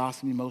take to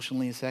blossom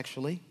emotionally and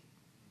sexually?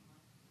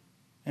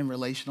 And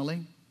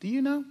relationally? Do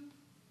you know?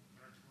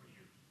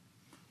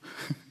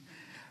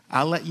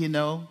 I'll let you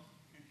know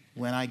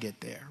when I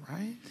get there,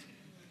 right?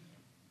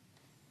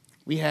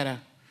 We had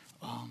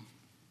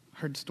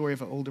heard the story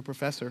of an older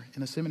professor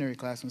in a seminary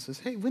class and says,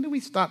 hey, when do we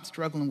stop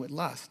struggling with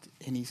lust?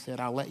 And he said,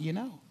 I'll let you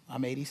know.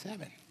 I'm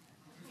 87.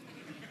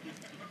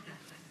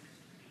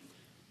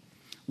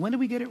 When do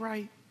we get it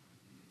right?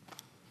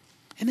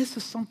 And this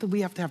is something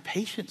we have to have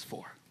patience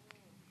for,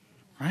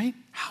 right?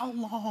 How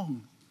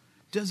long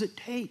does it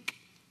take?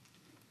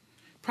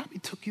 Probably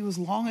took you as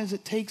long as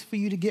it takes for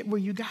you to get where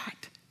you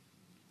got.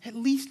 At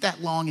least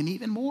that long and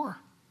even more.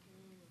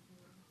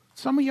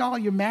 Some of y'all,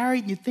 you're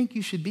married and you think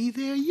you should be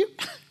there.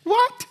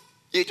 What?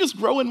 You're just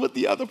growing with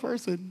the other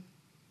person.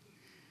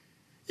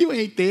 You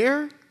ain't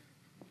there.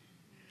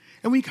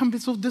 And we come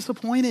so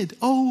disappointed.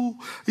 Oh,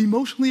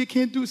 emotionally I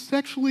can't do it.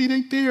 Sexually it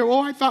ain't there.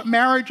 Oh, I thought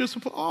marriage was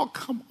supposed. Oh,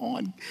 come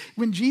on.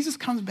 When Jesus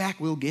comes back,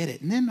 we'll get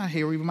it. And then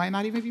here we might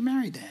not even be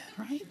married then,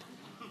 right?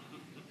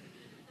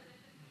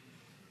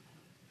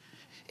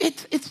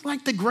 It's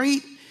like the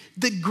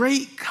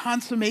great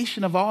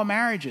consummation of all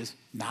marriages,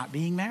 not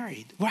being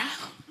married. Wow.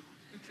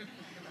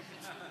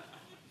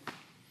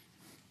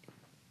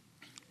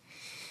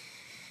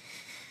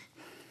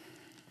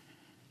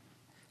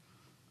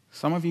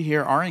 Some of you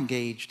here are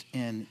engaged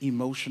in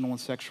emotional and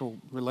sexual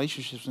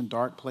relationships in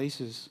dark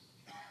places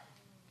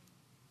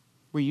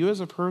where you as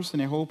a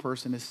person, a whole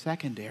person, is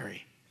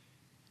secondary.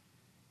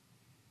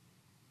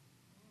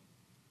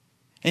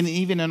 And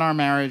even in our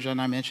marriage,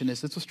 and I mentioned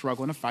this, it's a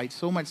struggle and a fight,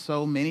 so much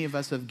so many of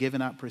us have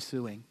given up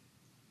pursuing.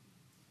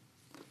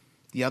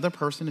 The other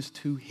person is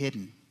too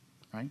hidden,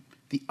 right?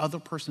 The other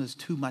person is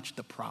too much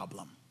the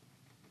problem.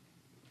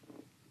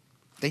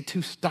 They're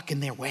too stuck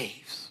in their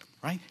waves.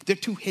 Right? They're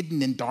too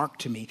hidden and dark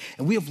to me.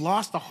 And we have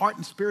lost the heart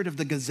and spirit of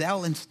the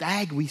gazelle and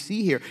stag we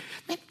see here.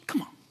 Man,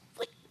 come on.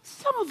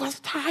 Some of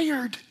us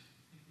tired.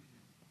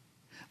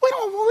 We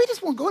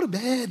just want to go to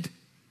bed.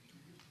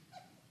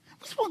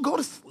 We just want to go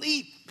to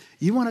sleep.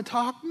 You want to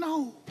talk?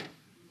 No.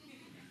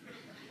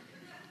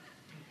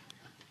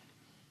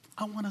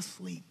 I want to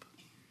sleep.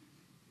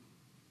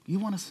 You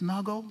want to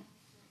snuggle?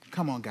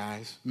 Come on,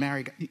 guys.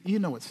 Married, you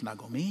know what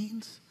snuggle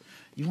means.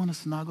 You want to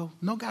snuggle?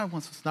 No guy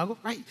wants to snuggle,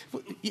 right?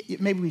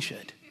 Maybe we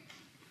should.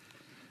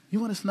 You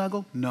want to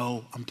snuggle?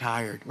 No, I'm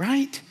tired,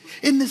 right?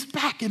 In this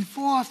back and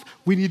forth,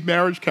 we need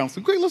marriage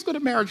counseling. Great, let's go to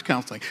marriage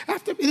counseling.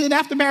 After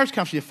marriage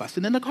counseling, you're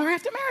fussing in the car.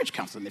 After marriage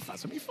counseling, they're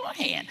fussing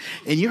beforehand.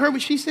 And you heard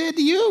what she said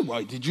to you.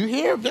 Well, did you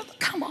hear?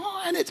 Come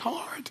on, it's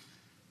hard.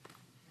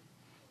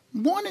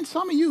 Warning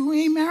some of you who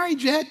ain't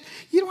married yet,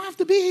 you don't have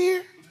to be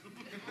here.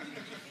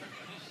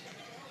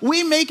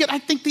 We make it, I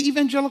think the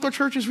evangelical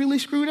church is really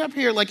screwed up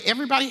here. Like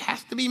everybody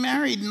has to be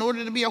married in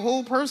order to be a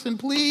whole person.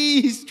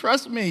 Please,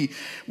 trust me.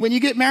 When you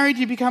get married,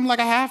 you become like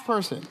a half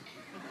person.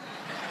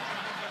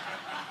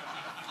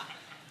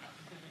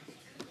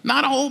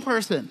 Not a whole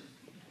person.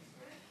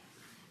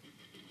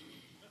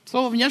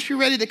 So unless you're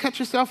ready to cut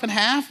yourself in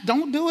half,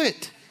 don't do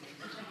it.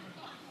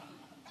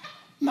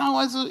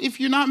 Now,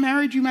 if you're not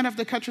married, you might have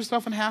to cut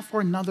yourself in half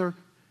for another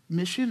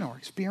mission or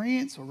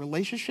experience or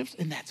relationships,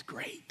 and that's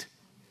great.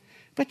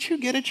 But you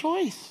get a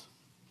choice.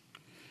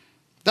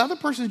 The other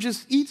person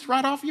just eats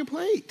right off your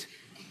plate.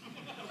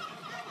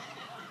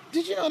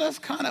 Did you know that's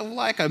kind of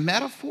like a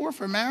metaphor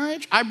for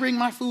marriage? I bring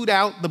my food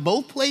out,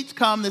 both plates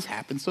come. This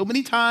happens so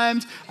many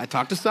times. I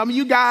talked to some of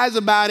you guys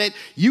about it.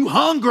 You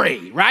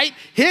hungry, right?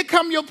 Here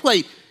come your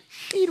plate.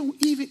 She don't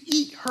even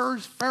eat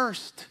hers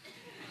first.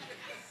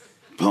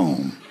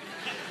 Boom.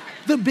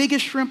 The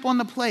biggest shrimp on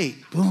the plate.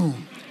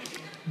 Boom.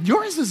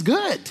 Yours is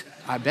good,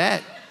 I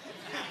bet.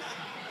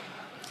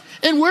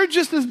 And we're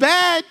just as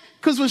bad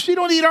because when she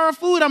don't eat our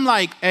food, I'm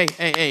like,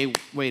 hey,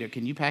 waiter,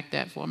 can you pack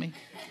that for me?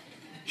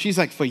 She's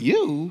like, for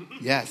you?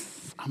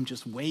 Yes. I'm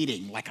just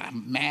waiting like a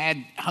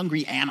mad,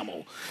 hungry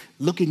animal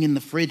looking in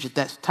the fridge at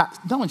that top.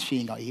 No, she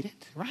ain't gonna eat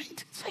it,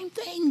 right? Same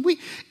thing.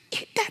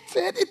 That's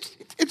it.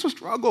 It's a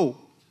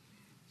struggle.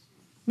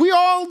 We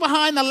all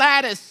behind the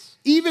lattice,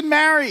 even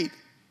married.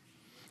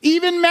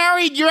 Even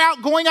married, you're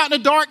going out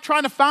in the dark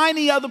trying to find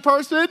the other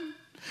person.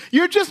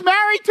 You're just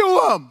married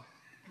to them.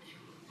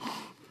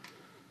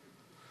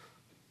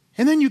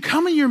 And then you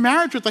come in your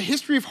marriage with a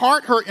history of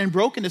heart hurt and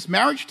brokenness.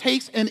 Marriage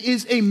takes and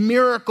is a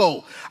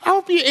miracle. I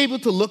hope you're able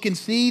to look and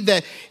see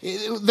that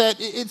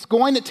it's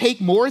going to take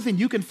more than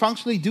you can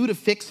functionally do to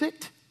fix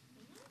it.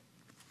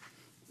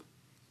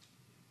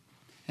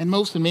 And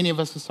most and many of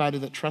us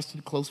decided that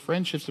trusted, close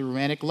friendships and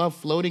romantic love,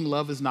 floating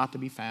love, is not to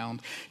be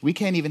found. We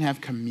can't even have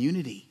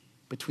community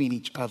between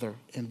each other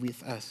and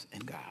with us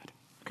and God.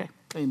 Okay,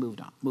 let me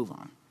move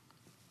on.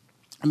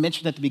 I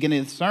mentioned at the beginning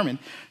of the sermon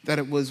that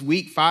it was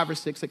week 5 or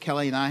 6 that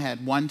Kelly and I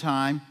had one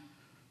time,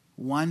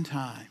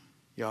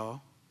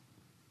 y'all,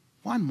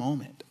 one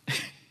moment. I'm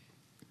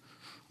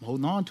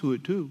holding on to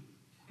it too,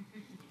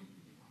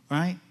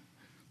 right?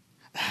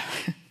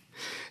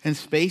 And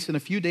space and a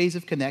few days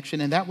of connection,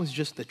 and that was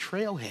just the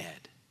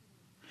trailhead.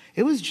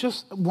 It was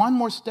just one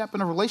more step in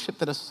a relationship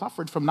that has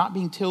suffered from not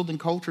being tilled and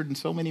cultured in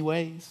so many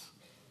ways.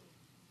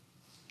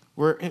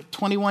 We're at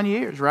 21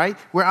 years, right?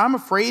 Where I'm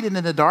afraid and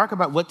in the dark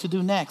about what to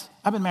do next.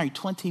 I've been married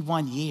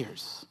 21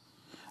 years.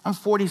 I'm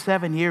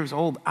 47 years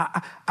old.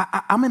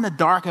 I'm in the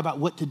dark about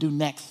what to do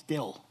next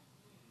still.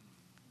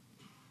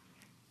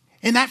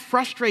 And that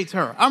frustrates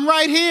her. I'm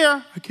right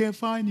here. I can't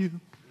find you.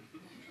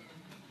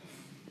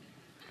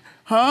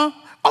 Huh?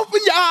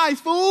 Open your eyes,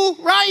 fool,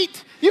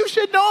 right? You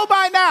should know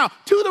by now.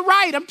 To the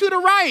right, I'm to the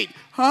right.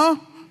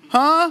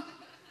 Huh?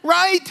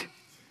 Right?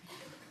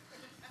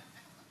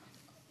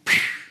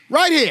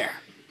 Right here.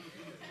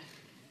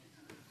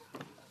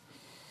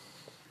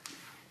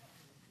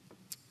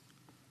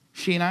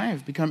 She and I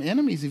have become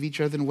enemies of each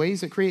other in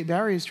ways that create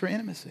barriers to our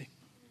intimacy.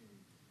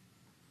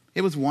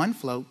 It was one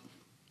float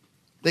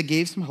that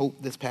gave some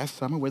hope this past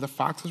summer where the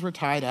foxes were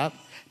tied up,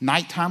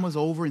 nighttime was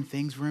over, and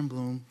things were in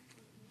bloom.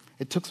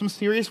 It took some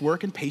serious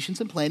work and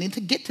patience and planning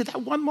to get to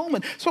that one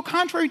moment. So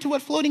contrary to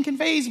what floating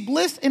conveys,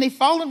 bliss in a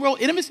fallen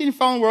world, intimacy in a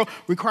fallen world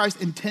requires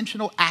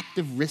intentional,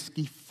 active,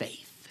 risky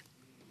faith.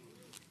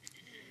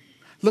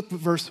 Look at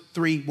verse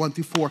 3, 1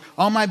 through 4.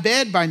 On my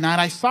bed by night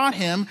I sought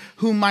him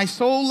whom my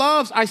soul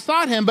loves. I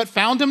sought him, but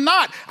found him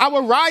not. I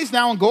will rise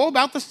now and go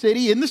about the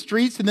city, in the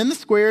streets and in the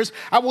squares.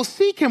 I will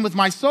seek him with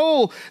my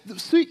soul.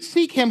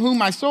 Seek him whom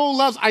my soul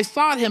loves. I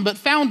sought him, but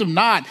found him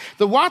not.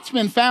 The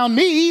watchmen found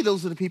me.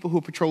 Those are the people who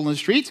patrol in the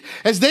streets.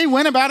 As they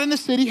went about in the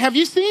city, have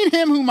you seen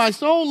him whom my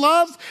soul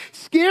loves?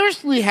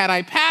 Scarcely had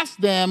I passed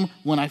them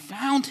when I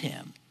found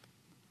him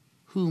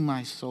whom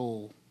my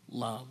soul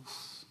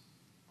loves.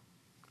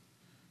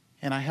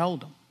 And I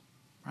held him,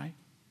 right?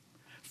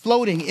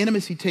 Floating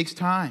intimacy takes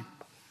time.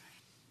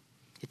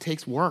 It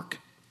takes work.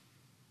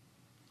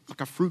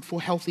 Like a fruitful,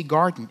 healthy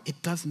garden,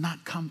 it does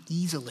not come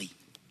easily.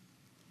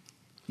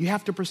 You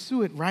have to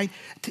pursue it, right?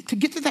 To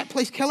get to that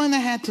place, Kelly and I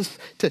had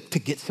to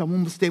get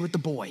someone to stay with the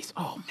boys.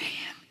 Oh,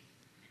 man.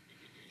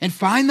 And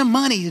find the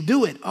money to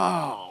do it.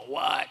 Oh,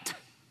 what?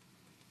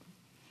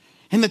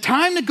 And the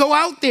time to go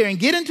out there and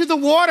get into the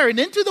water and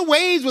into the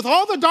waves with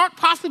all the dark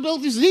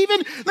possibilities.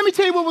 Even, let me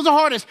tell you what was the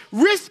hardest.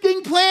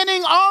 Risking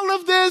planning all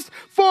of this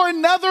for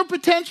another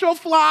potential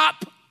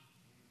flop.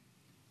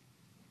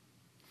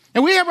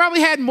 And we have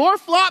probably had more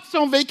flops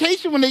on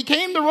vacation when they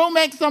came to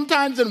romance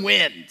sometimes than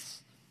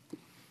wins.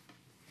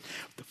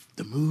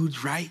 The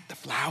mood's right, the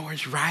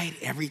flower's right,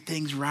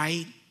 everything's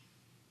right.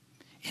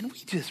 And we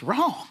just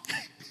wrong.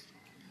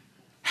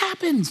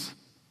 Happens.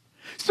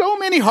 So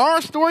many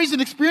horror stories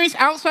and experience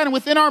outside and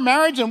within our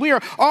marriage, and we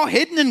are all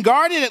hidden and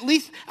guarded. At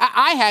least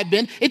I had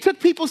been. It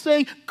took people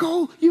saying,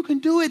 go, you can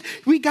do it.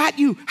 We got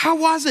you. How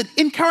was it?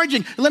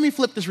 Encouraging. Let me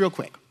flip this real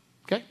quick,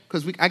 okay?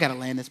 Because I got to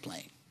land this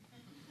plane.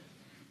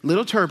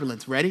 Little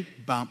turbulence. Ready?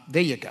 Bump.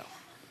 There you go.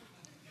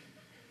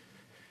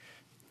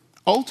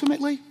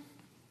 Ultimately,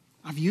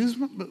 I've used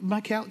my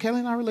Kelly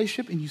and I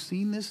relationship, and you've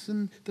seen this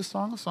in the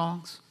Song of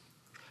Songs.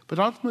 But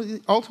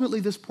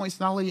ultimately, this points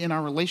not only in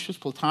our relationships,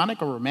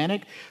 platonic or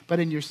romantic, but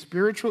in your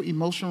spiritual,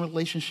 emotional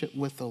relationship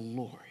with the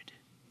Lord.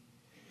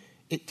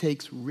 It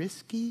takes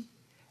risky,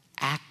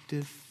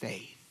 active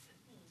faith,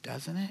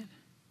 doesn't it?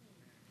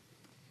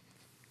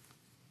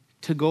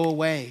 To go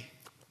away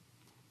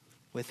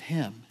with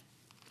him,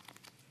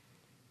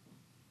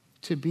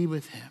 to be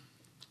with him,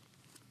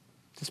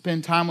 to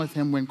spend time with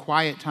him when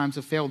quiet times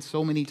have failed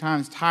so many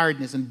times,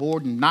 tiredness and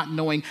boredom, not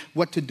knowing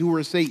what to do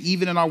or say,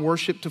 even in our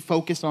worship, to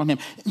focus on him.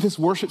 In this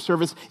worship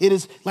service, it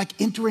is like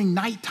entering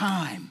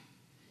nighttime.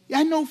 Yeah,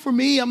 I know for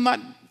me, I'm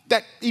not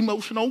that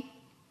emotional.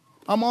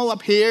 I'm all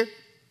up here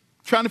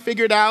trying to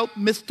figure it out,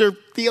 Mr.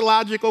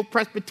 Theological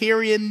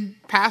Presbyterian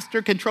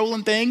pastor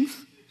controlling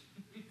things.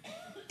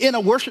 In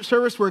a worship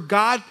service where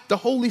God, the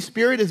Holy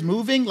Spirit, is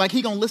moving, like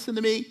he gonna listen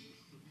to me.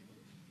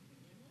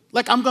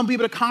 Like I'm going to be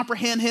able to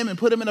comprehend him and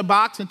put him in a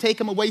box and take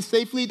him away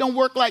safely. It don't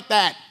work like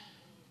that.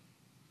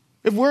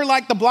 If we're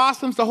like the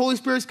blossoms, the Holy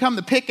Spirit's come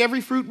to pick every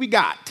fruit we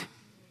got.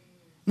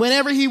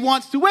 Whenever he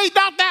wants to. Wait,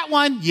 not that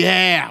one.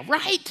 Yeah,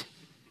 right?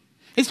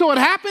 And so it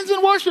happens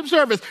in worship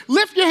service.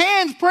 Lift your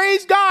hands.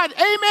 Praise God.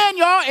 Amen,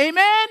 y'all.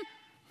 Amen.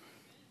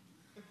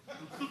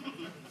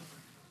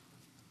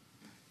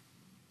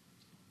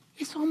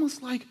 It's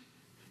almost like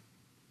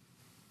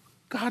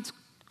God's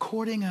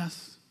courting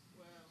us.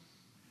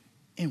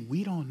 And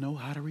we don't know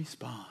how to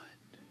respond.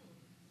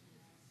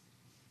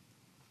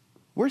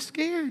 We're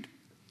scared.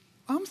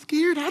 I'm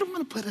scared. I don't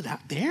want to put it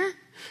out there.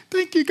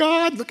 Thank you,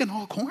 God. Looking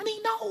all corny?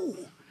 No.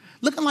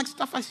 Looking like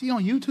stuff I see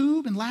on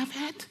YouTube and laugh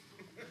at?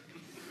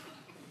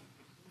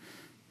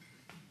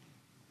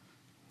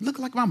 Look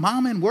like my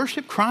mama in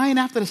worship crying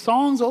after the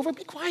song's over.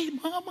 Be quiet,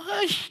 Mom,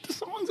 hush, the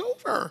song's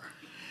over.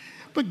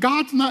 But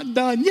God's not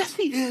done. Yes,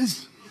 he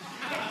is.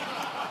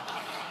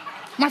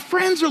 My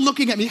friends are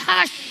looking at me,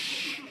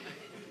 hush.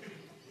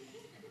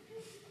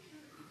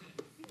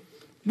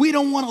 We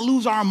don't want to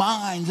lose our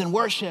minds in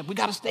worship. We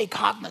got to stay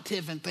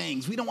cognitive in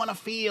things. We don't want to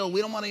feel.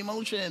 We don't want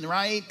emotion,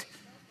 right?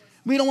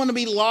 We don't want to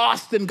be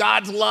lost in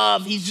God's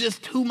love. He's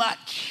just too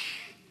much.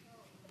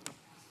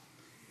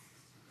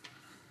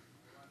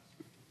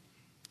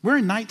 We're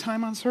in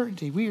nighttime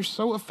uncertainty. We are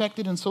so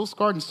affected and so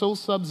scarred and so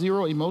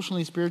sub-zero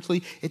emotionally,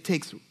 spiritually. It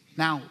takes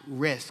now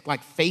risk,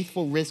 like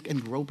faithful risk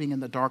and groping in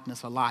the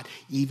darkness a lot,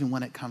 even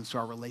when it comes to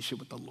our relationship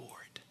with the Lord.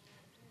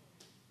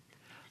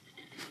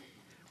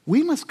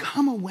 We must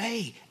come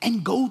away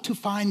and go to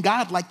find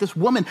God like this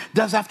woman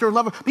does after her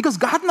lover. Because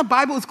God in the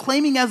Bible is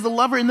claiming as the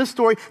lover in this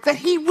story that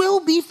he will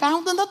be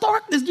found in the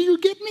darkness. Do you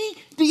get me?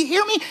 Do you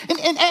hear me?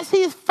 And as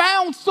he is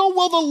found, so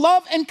will the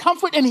love and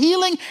comfort and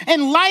healing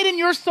and light in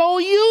your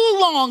soul you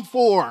long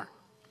for.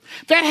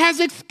 That has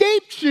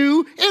escaped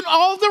you in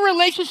all the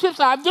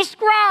relationships I've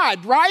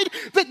described, right?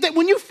 That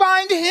when you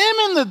find him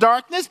in the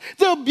darkness,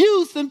 the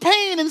abuse and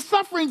pain and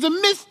sufferings and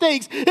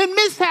mistakes and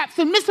mishaps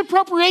and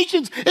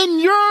misappropriations in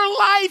your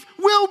life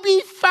will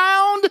be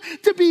found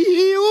to be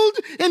healed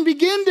and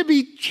begin to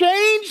be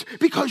changed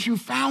because you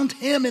found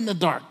him in the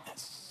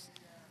darkness.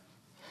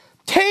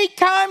 Take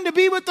time to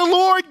be with the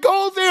Lord.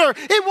 Go there.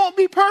 It won't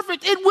be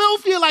perfect. It will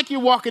feel like you're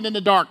walking in the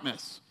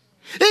darkness.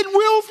 It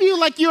will feel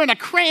like you're in a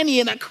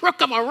cranny in a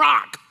crook of a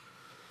rock.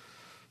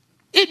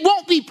 It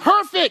won't be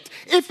perfect.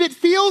 If it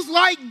feels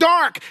like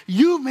dark,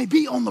 you may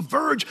be on the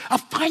verge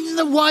of finding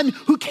the one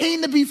who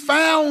came to be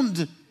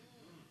found.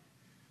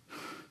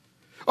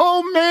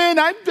 Oh man,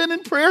 I've been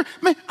in prayer.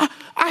 Man,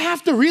 I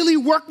have to really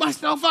work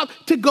myself up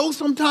to go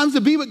sometimes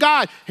to be with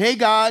God. Hey,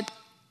 God.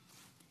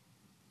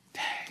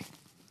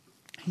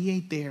 He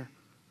ain't there.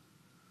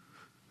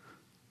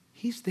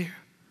 He's there.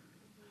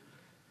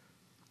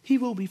 He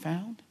will be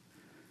found.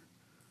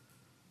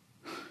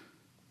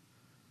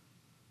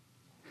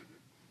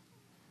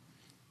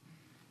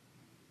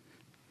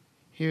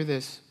 Hear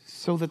this,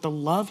 so that the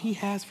love he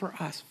has for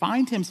us,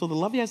 find him, so the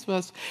love he has for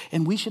us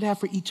and we should have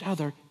for each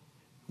other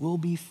will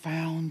be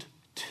found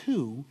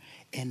too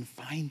in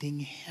finding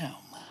him.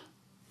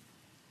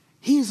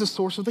 He is the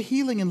source of the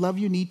healing and love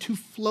you need to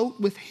float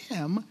with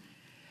him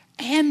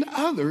and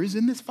others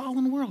in this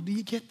fallen world. Do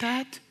you get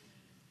that?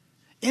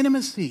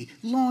 Intimacy,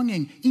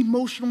 longing,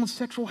 emotional and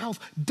sexual health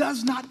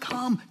does not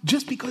come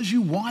just because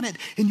you want it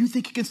and you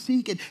think you can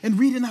seek it and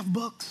read enough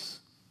books.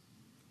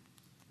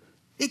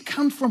 It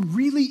comes from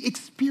really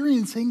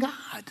experiencing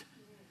God.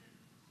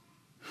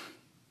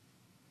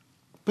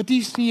 But do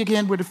you see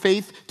again where the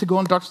faith to go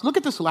in darkness? Look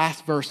at this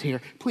last verse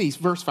here, please,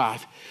 verse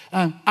 5.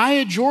 I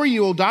adjure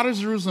you, O daughters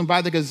of Jerusalem,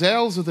 by the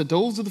gazelles or the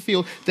does of the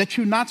field, that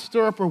you not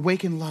stir up or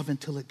awaken love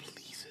until it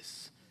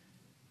pleases.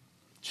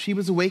 She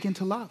was awakened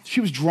to love. She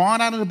was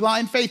drawn out of the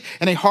blind faith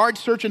and a hard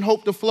search and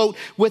hope to float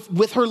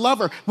with her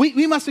lover.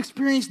 We must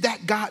experience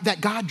that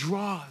God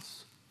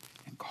draws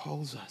and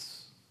calls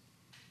us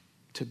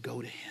to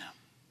go to him.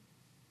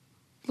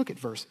 Look at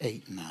verse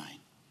 8 and 9.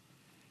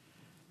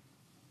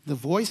 The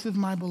voice of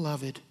my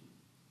beloved,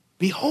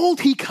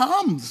 behold, he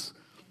comes,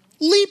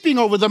 leaping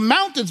over the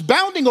mountains,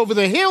 bounding over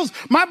the hills.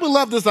 My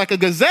beloved is like a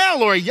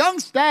gazelle or a young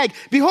stag.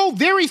 Behold,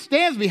 there he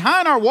stands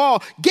behind our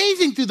wall,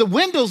 gazing through the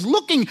windows,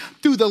 looking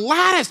through the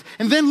lattice.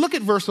 And then look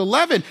at verse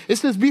 11. It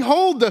says,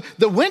 behold,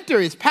 the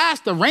winter is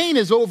past, the rain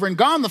is over and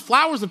gone, the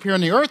flowers appear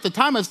on the earth, the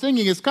time of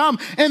singing has come,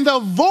 and the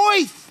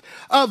voice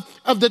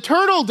of the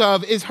turtle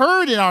dove is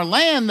heard in our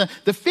land.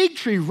 The fig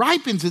tree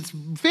ripens its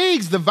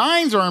figs. The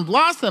vines are in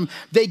blossom.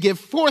 They give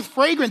forth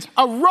fragrance.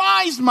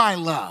 Arise, my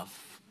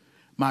love,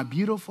 my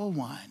beautiful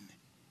one,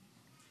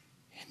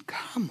 and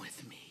come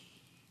with me.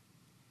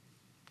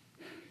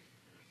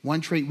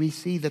 One trait we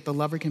see that the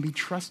lover can be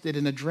trusted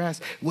and address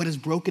what is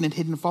broken and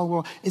hidden in the fallen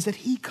world is that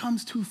he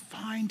comes to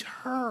find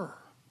her,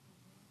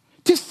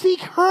 to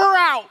seek her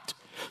out,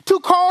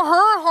 to call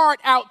her heart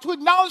out, to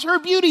acknowledge her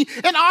beauty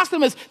and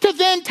awesomeness, to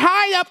then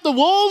tie up the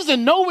wolves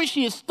and know where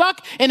she is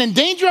stuck and in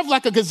danger of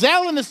like a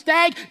gazelle and a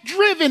stag,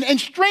 driven and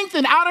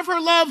strengthened out of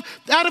her love,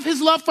 out of his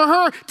love for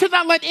her, to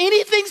not let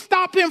anything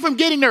stop him from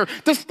getting her,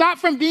 to stop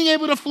from being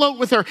able to float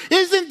with her.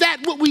 Isn't that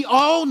what we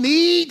all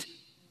need?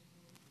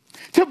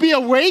 To be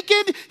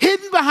awakened,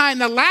 hidden behind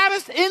the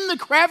lattice, in the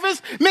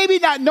crevice, maybe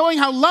not knowing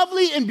how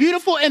lovely and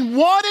beautiful and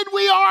wanted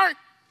we are,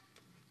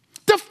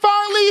 to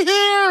finally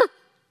hear,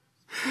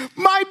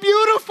 my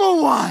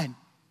beautiful one,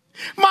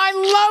 my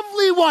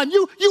lovely one,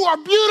 you are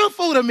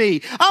beautiful to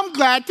me. I'm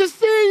glad to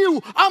see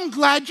you. I'm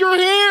glad you're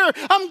here.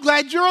 I'm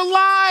glad you're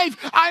alive.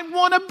 I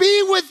want to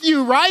be with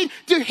you, right?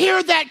 To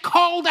hear that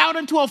called out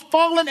into a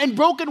fallen and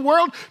broken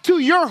world to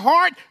your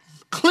heart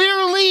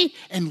clearly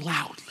and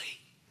loudly.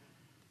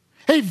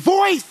 A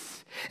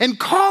voice and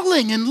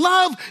calling and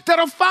love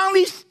that'll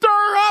finally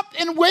stir up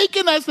and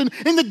waken us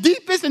in the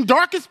deepest and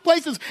darkest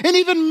places and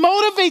even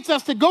motivates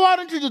us to go out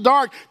into the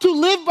dark, to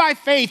live by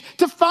faith,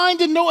 to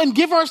find and know and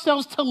give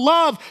ourselves to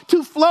love,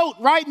 to float,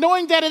 right?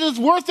 Knowing that it is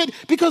worth it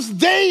because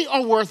they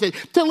are worth it,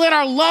 to let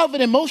our love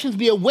and emotions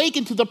be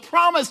awakened to the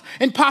promise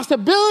and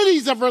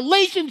possibilities of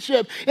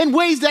relationship in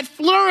ways that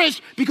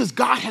flourish because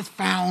God has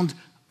found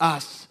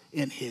us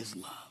in his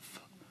love.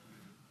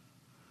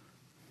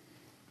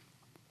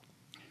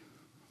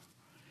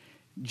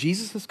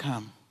 Jesus has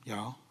come,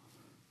 y'all,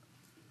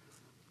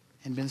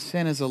 and been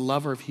sent as a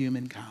lover of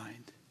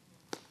humankind.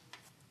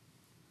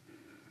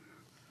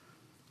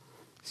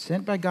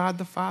 Sent by God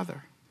the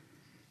Father,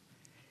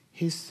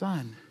 his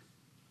Son,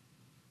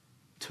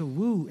 to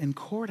woo and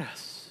court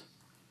us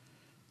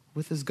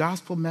with his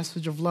gospel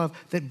message of love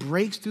that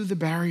breaks through the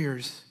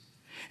barriers.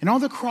 And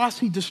on the cross,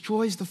 he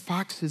destroys the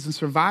foxes and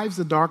survives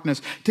the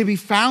darkness to be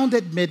found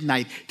at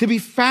midnight, to be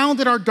found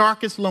at our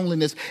darkest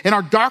loneliness, in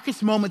our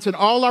darkest moments, in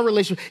all our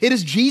relationships. It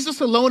is Jesus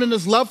alone and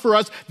his love for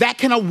us that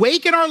can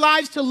awaken our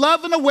lives to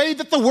love in a way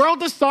that the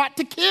world has sought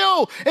to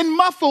kill and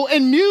muffle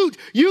and mute.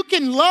 You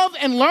can love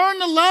and learn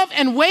to love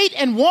and wait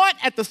and want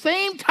at the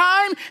same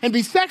time and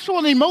be sexual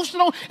and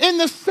emotional in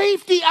the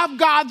safety of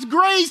God's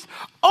grace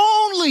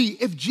only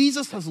if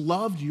Jesus has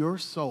loved your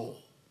soul.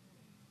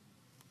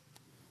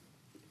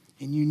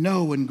 And you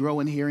know and grow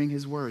in hearing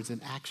his words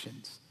and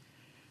actions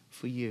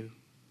for you.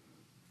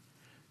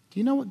 Do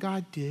you know what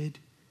God did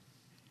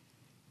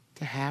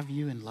to have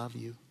you and love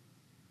you?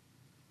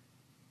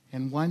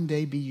 And one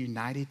day be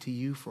united to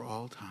you for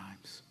all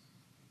times.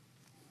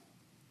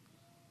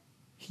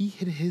 He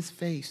hid his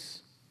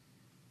face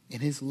in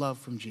his love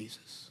from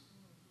Jesus,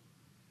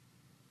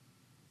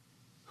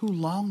 who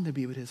longed to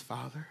be with his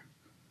Father,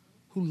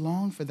 who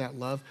longed for that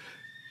love.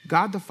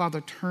 God the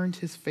Father turned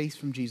his face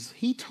from Jesus.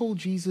 He told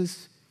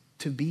Jesus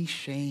to be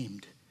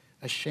ashamed,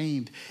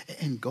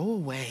 and go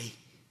away.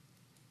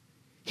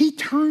 He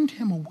turned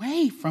him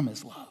away from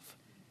his love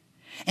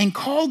and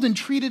called and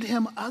treated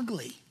him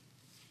ugly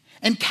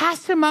and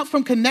cast him out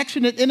from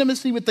connection and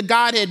intimacy with the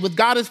Godhead, with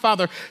God his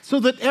Father, so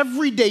that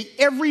every day,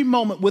 every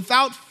moment,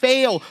 without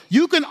fail,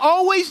 you can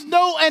always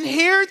know and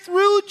hear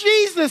through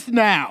Jesus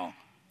now.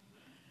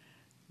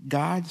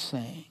 God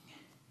saying,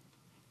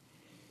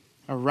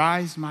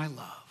 arise, my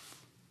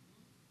love,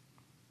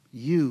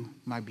 you,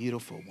 my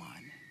beautiful one,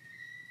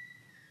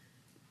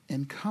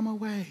 and come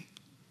away.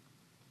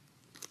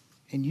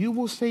 And you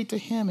will say to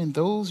him and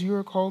those you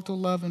are called to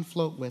love and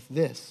float with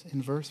this in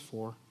verse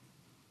 4.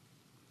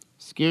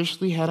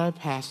 Scarcely had I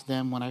passed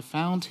them when I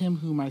found him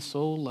whom my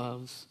soul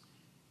loves.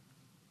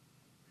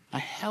 I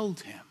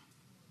held him.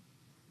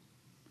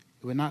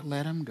 I would not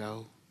let him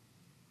go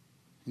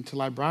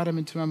until I brought him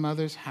into my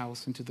mother's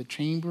house, into the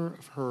chamber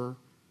of her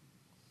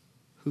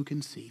who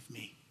conceived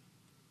me.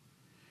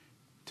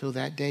 Till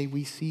that day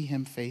we see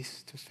him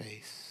face to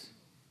face.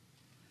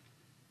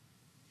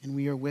 And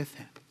we are with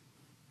him.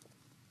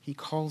 He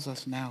calls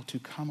us now to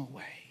come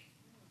away.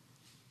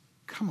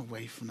 Come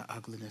away from the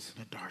ugliness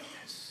and the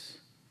darkness.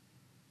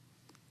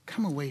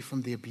 Come away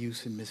from the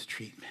abuse and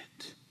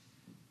mistreatment.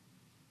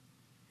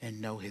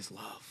 And know his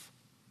love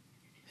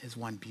is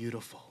one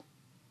beautiful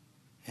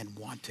and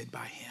wanted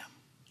by him.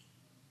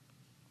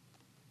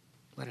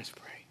 Let us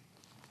pray.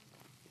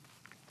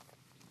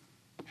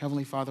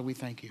 Heavenly Father, we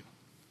thank you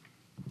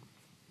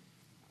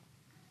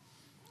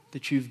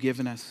that you've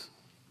given us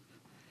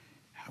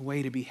a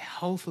way to be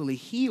healthily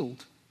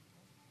healed,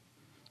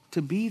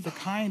 to be the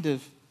kind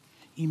of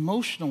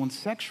emotional and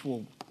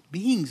sexual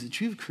beings that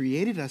you've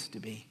created us to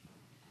be,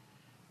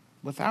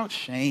 without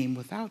shame,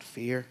 without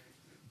fear.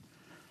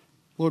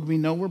 Lord, we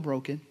know we're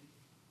broken.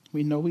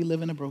 We know we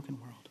live in a broken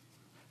world.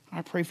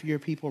 I pray for your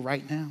people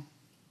right now.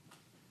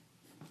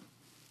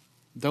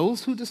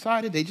 Those who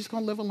decided they're just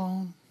going to live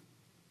alone,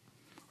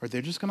 or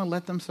they're just going to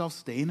let themselves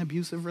stay in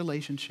abusive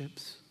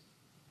relationships,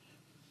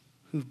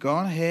 who've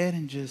gone ahead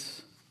and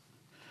just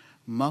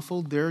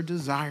muffled their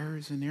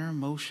desires and their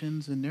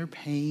emotions and their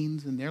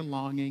pains and their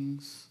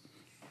longings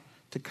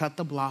to cut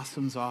the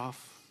blossoms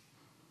off,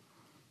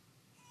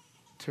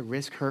 to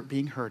risk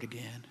being hurt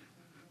again.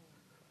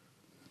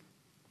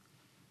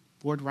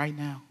 Lord, right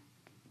now,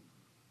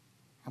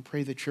 I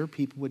pray that your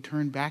people would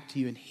turn back to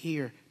you and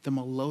hear the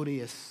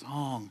melodious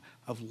song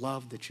of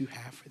love that you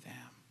have for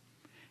them,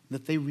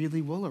 that they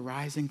really will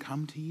arise and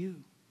come to you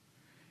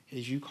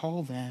as you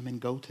call them and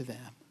go to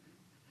them.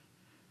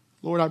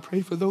 Lord, I pray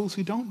for those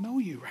who don't know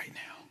you right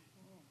now.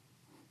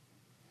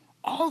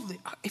 All they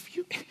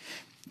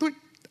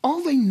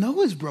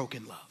know is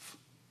broken love.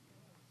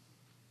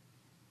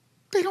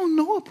 They don't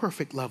know a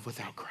perfect love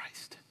without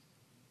Christ.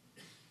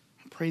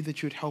 I pray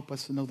that you would help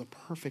us to know the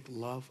perfect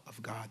love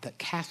of God that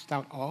casts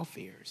out all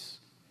fears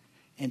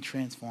and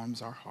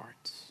transforms our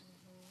hearts.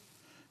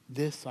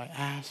 This I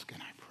ask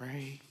and I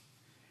pray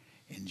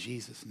in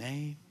Jesus'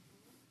 name.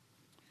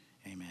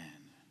 Amen.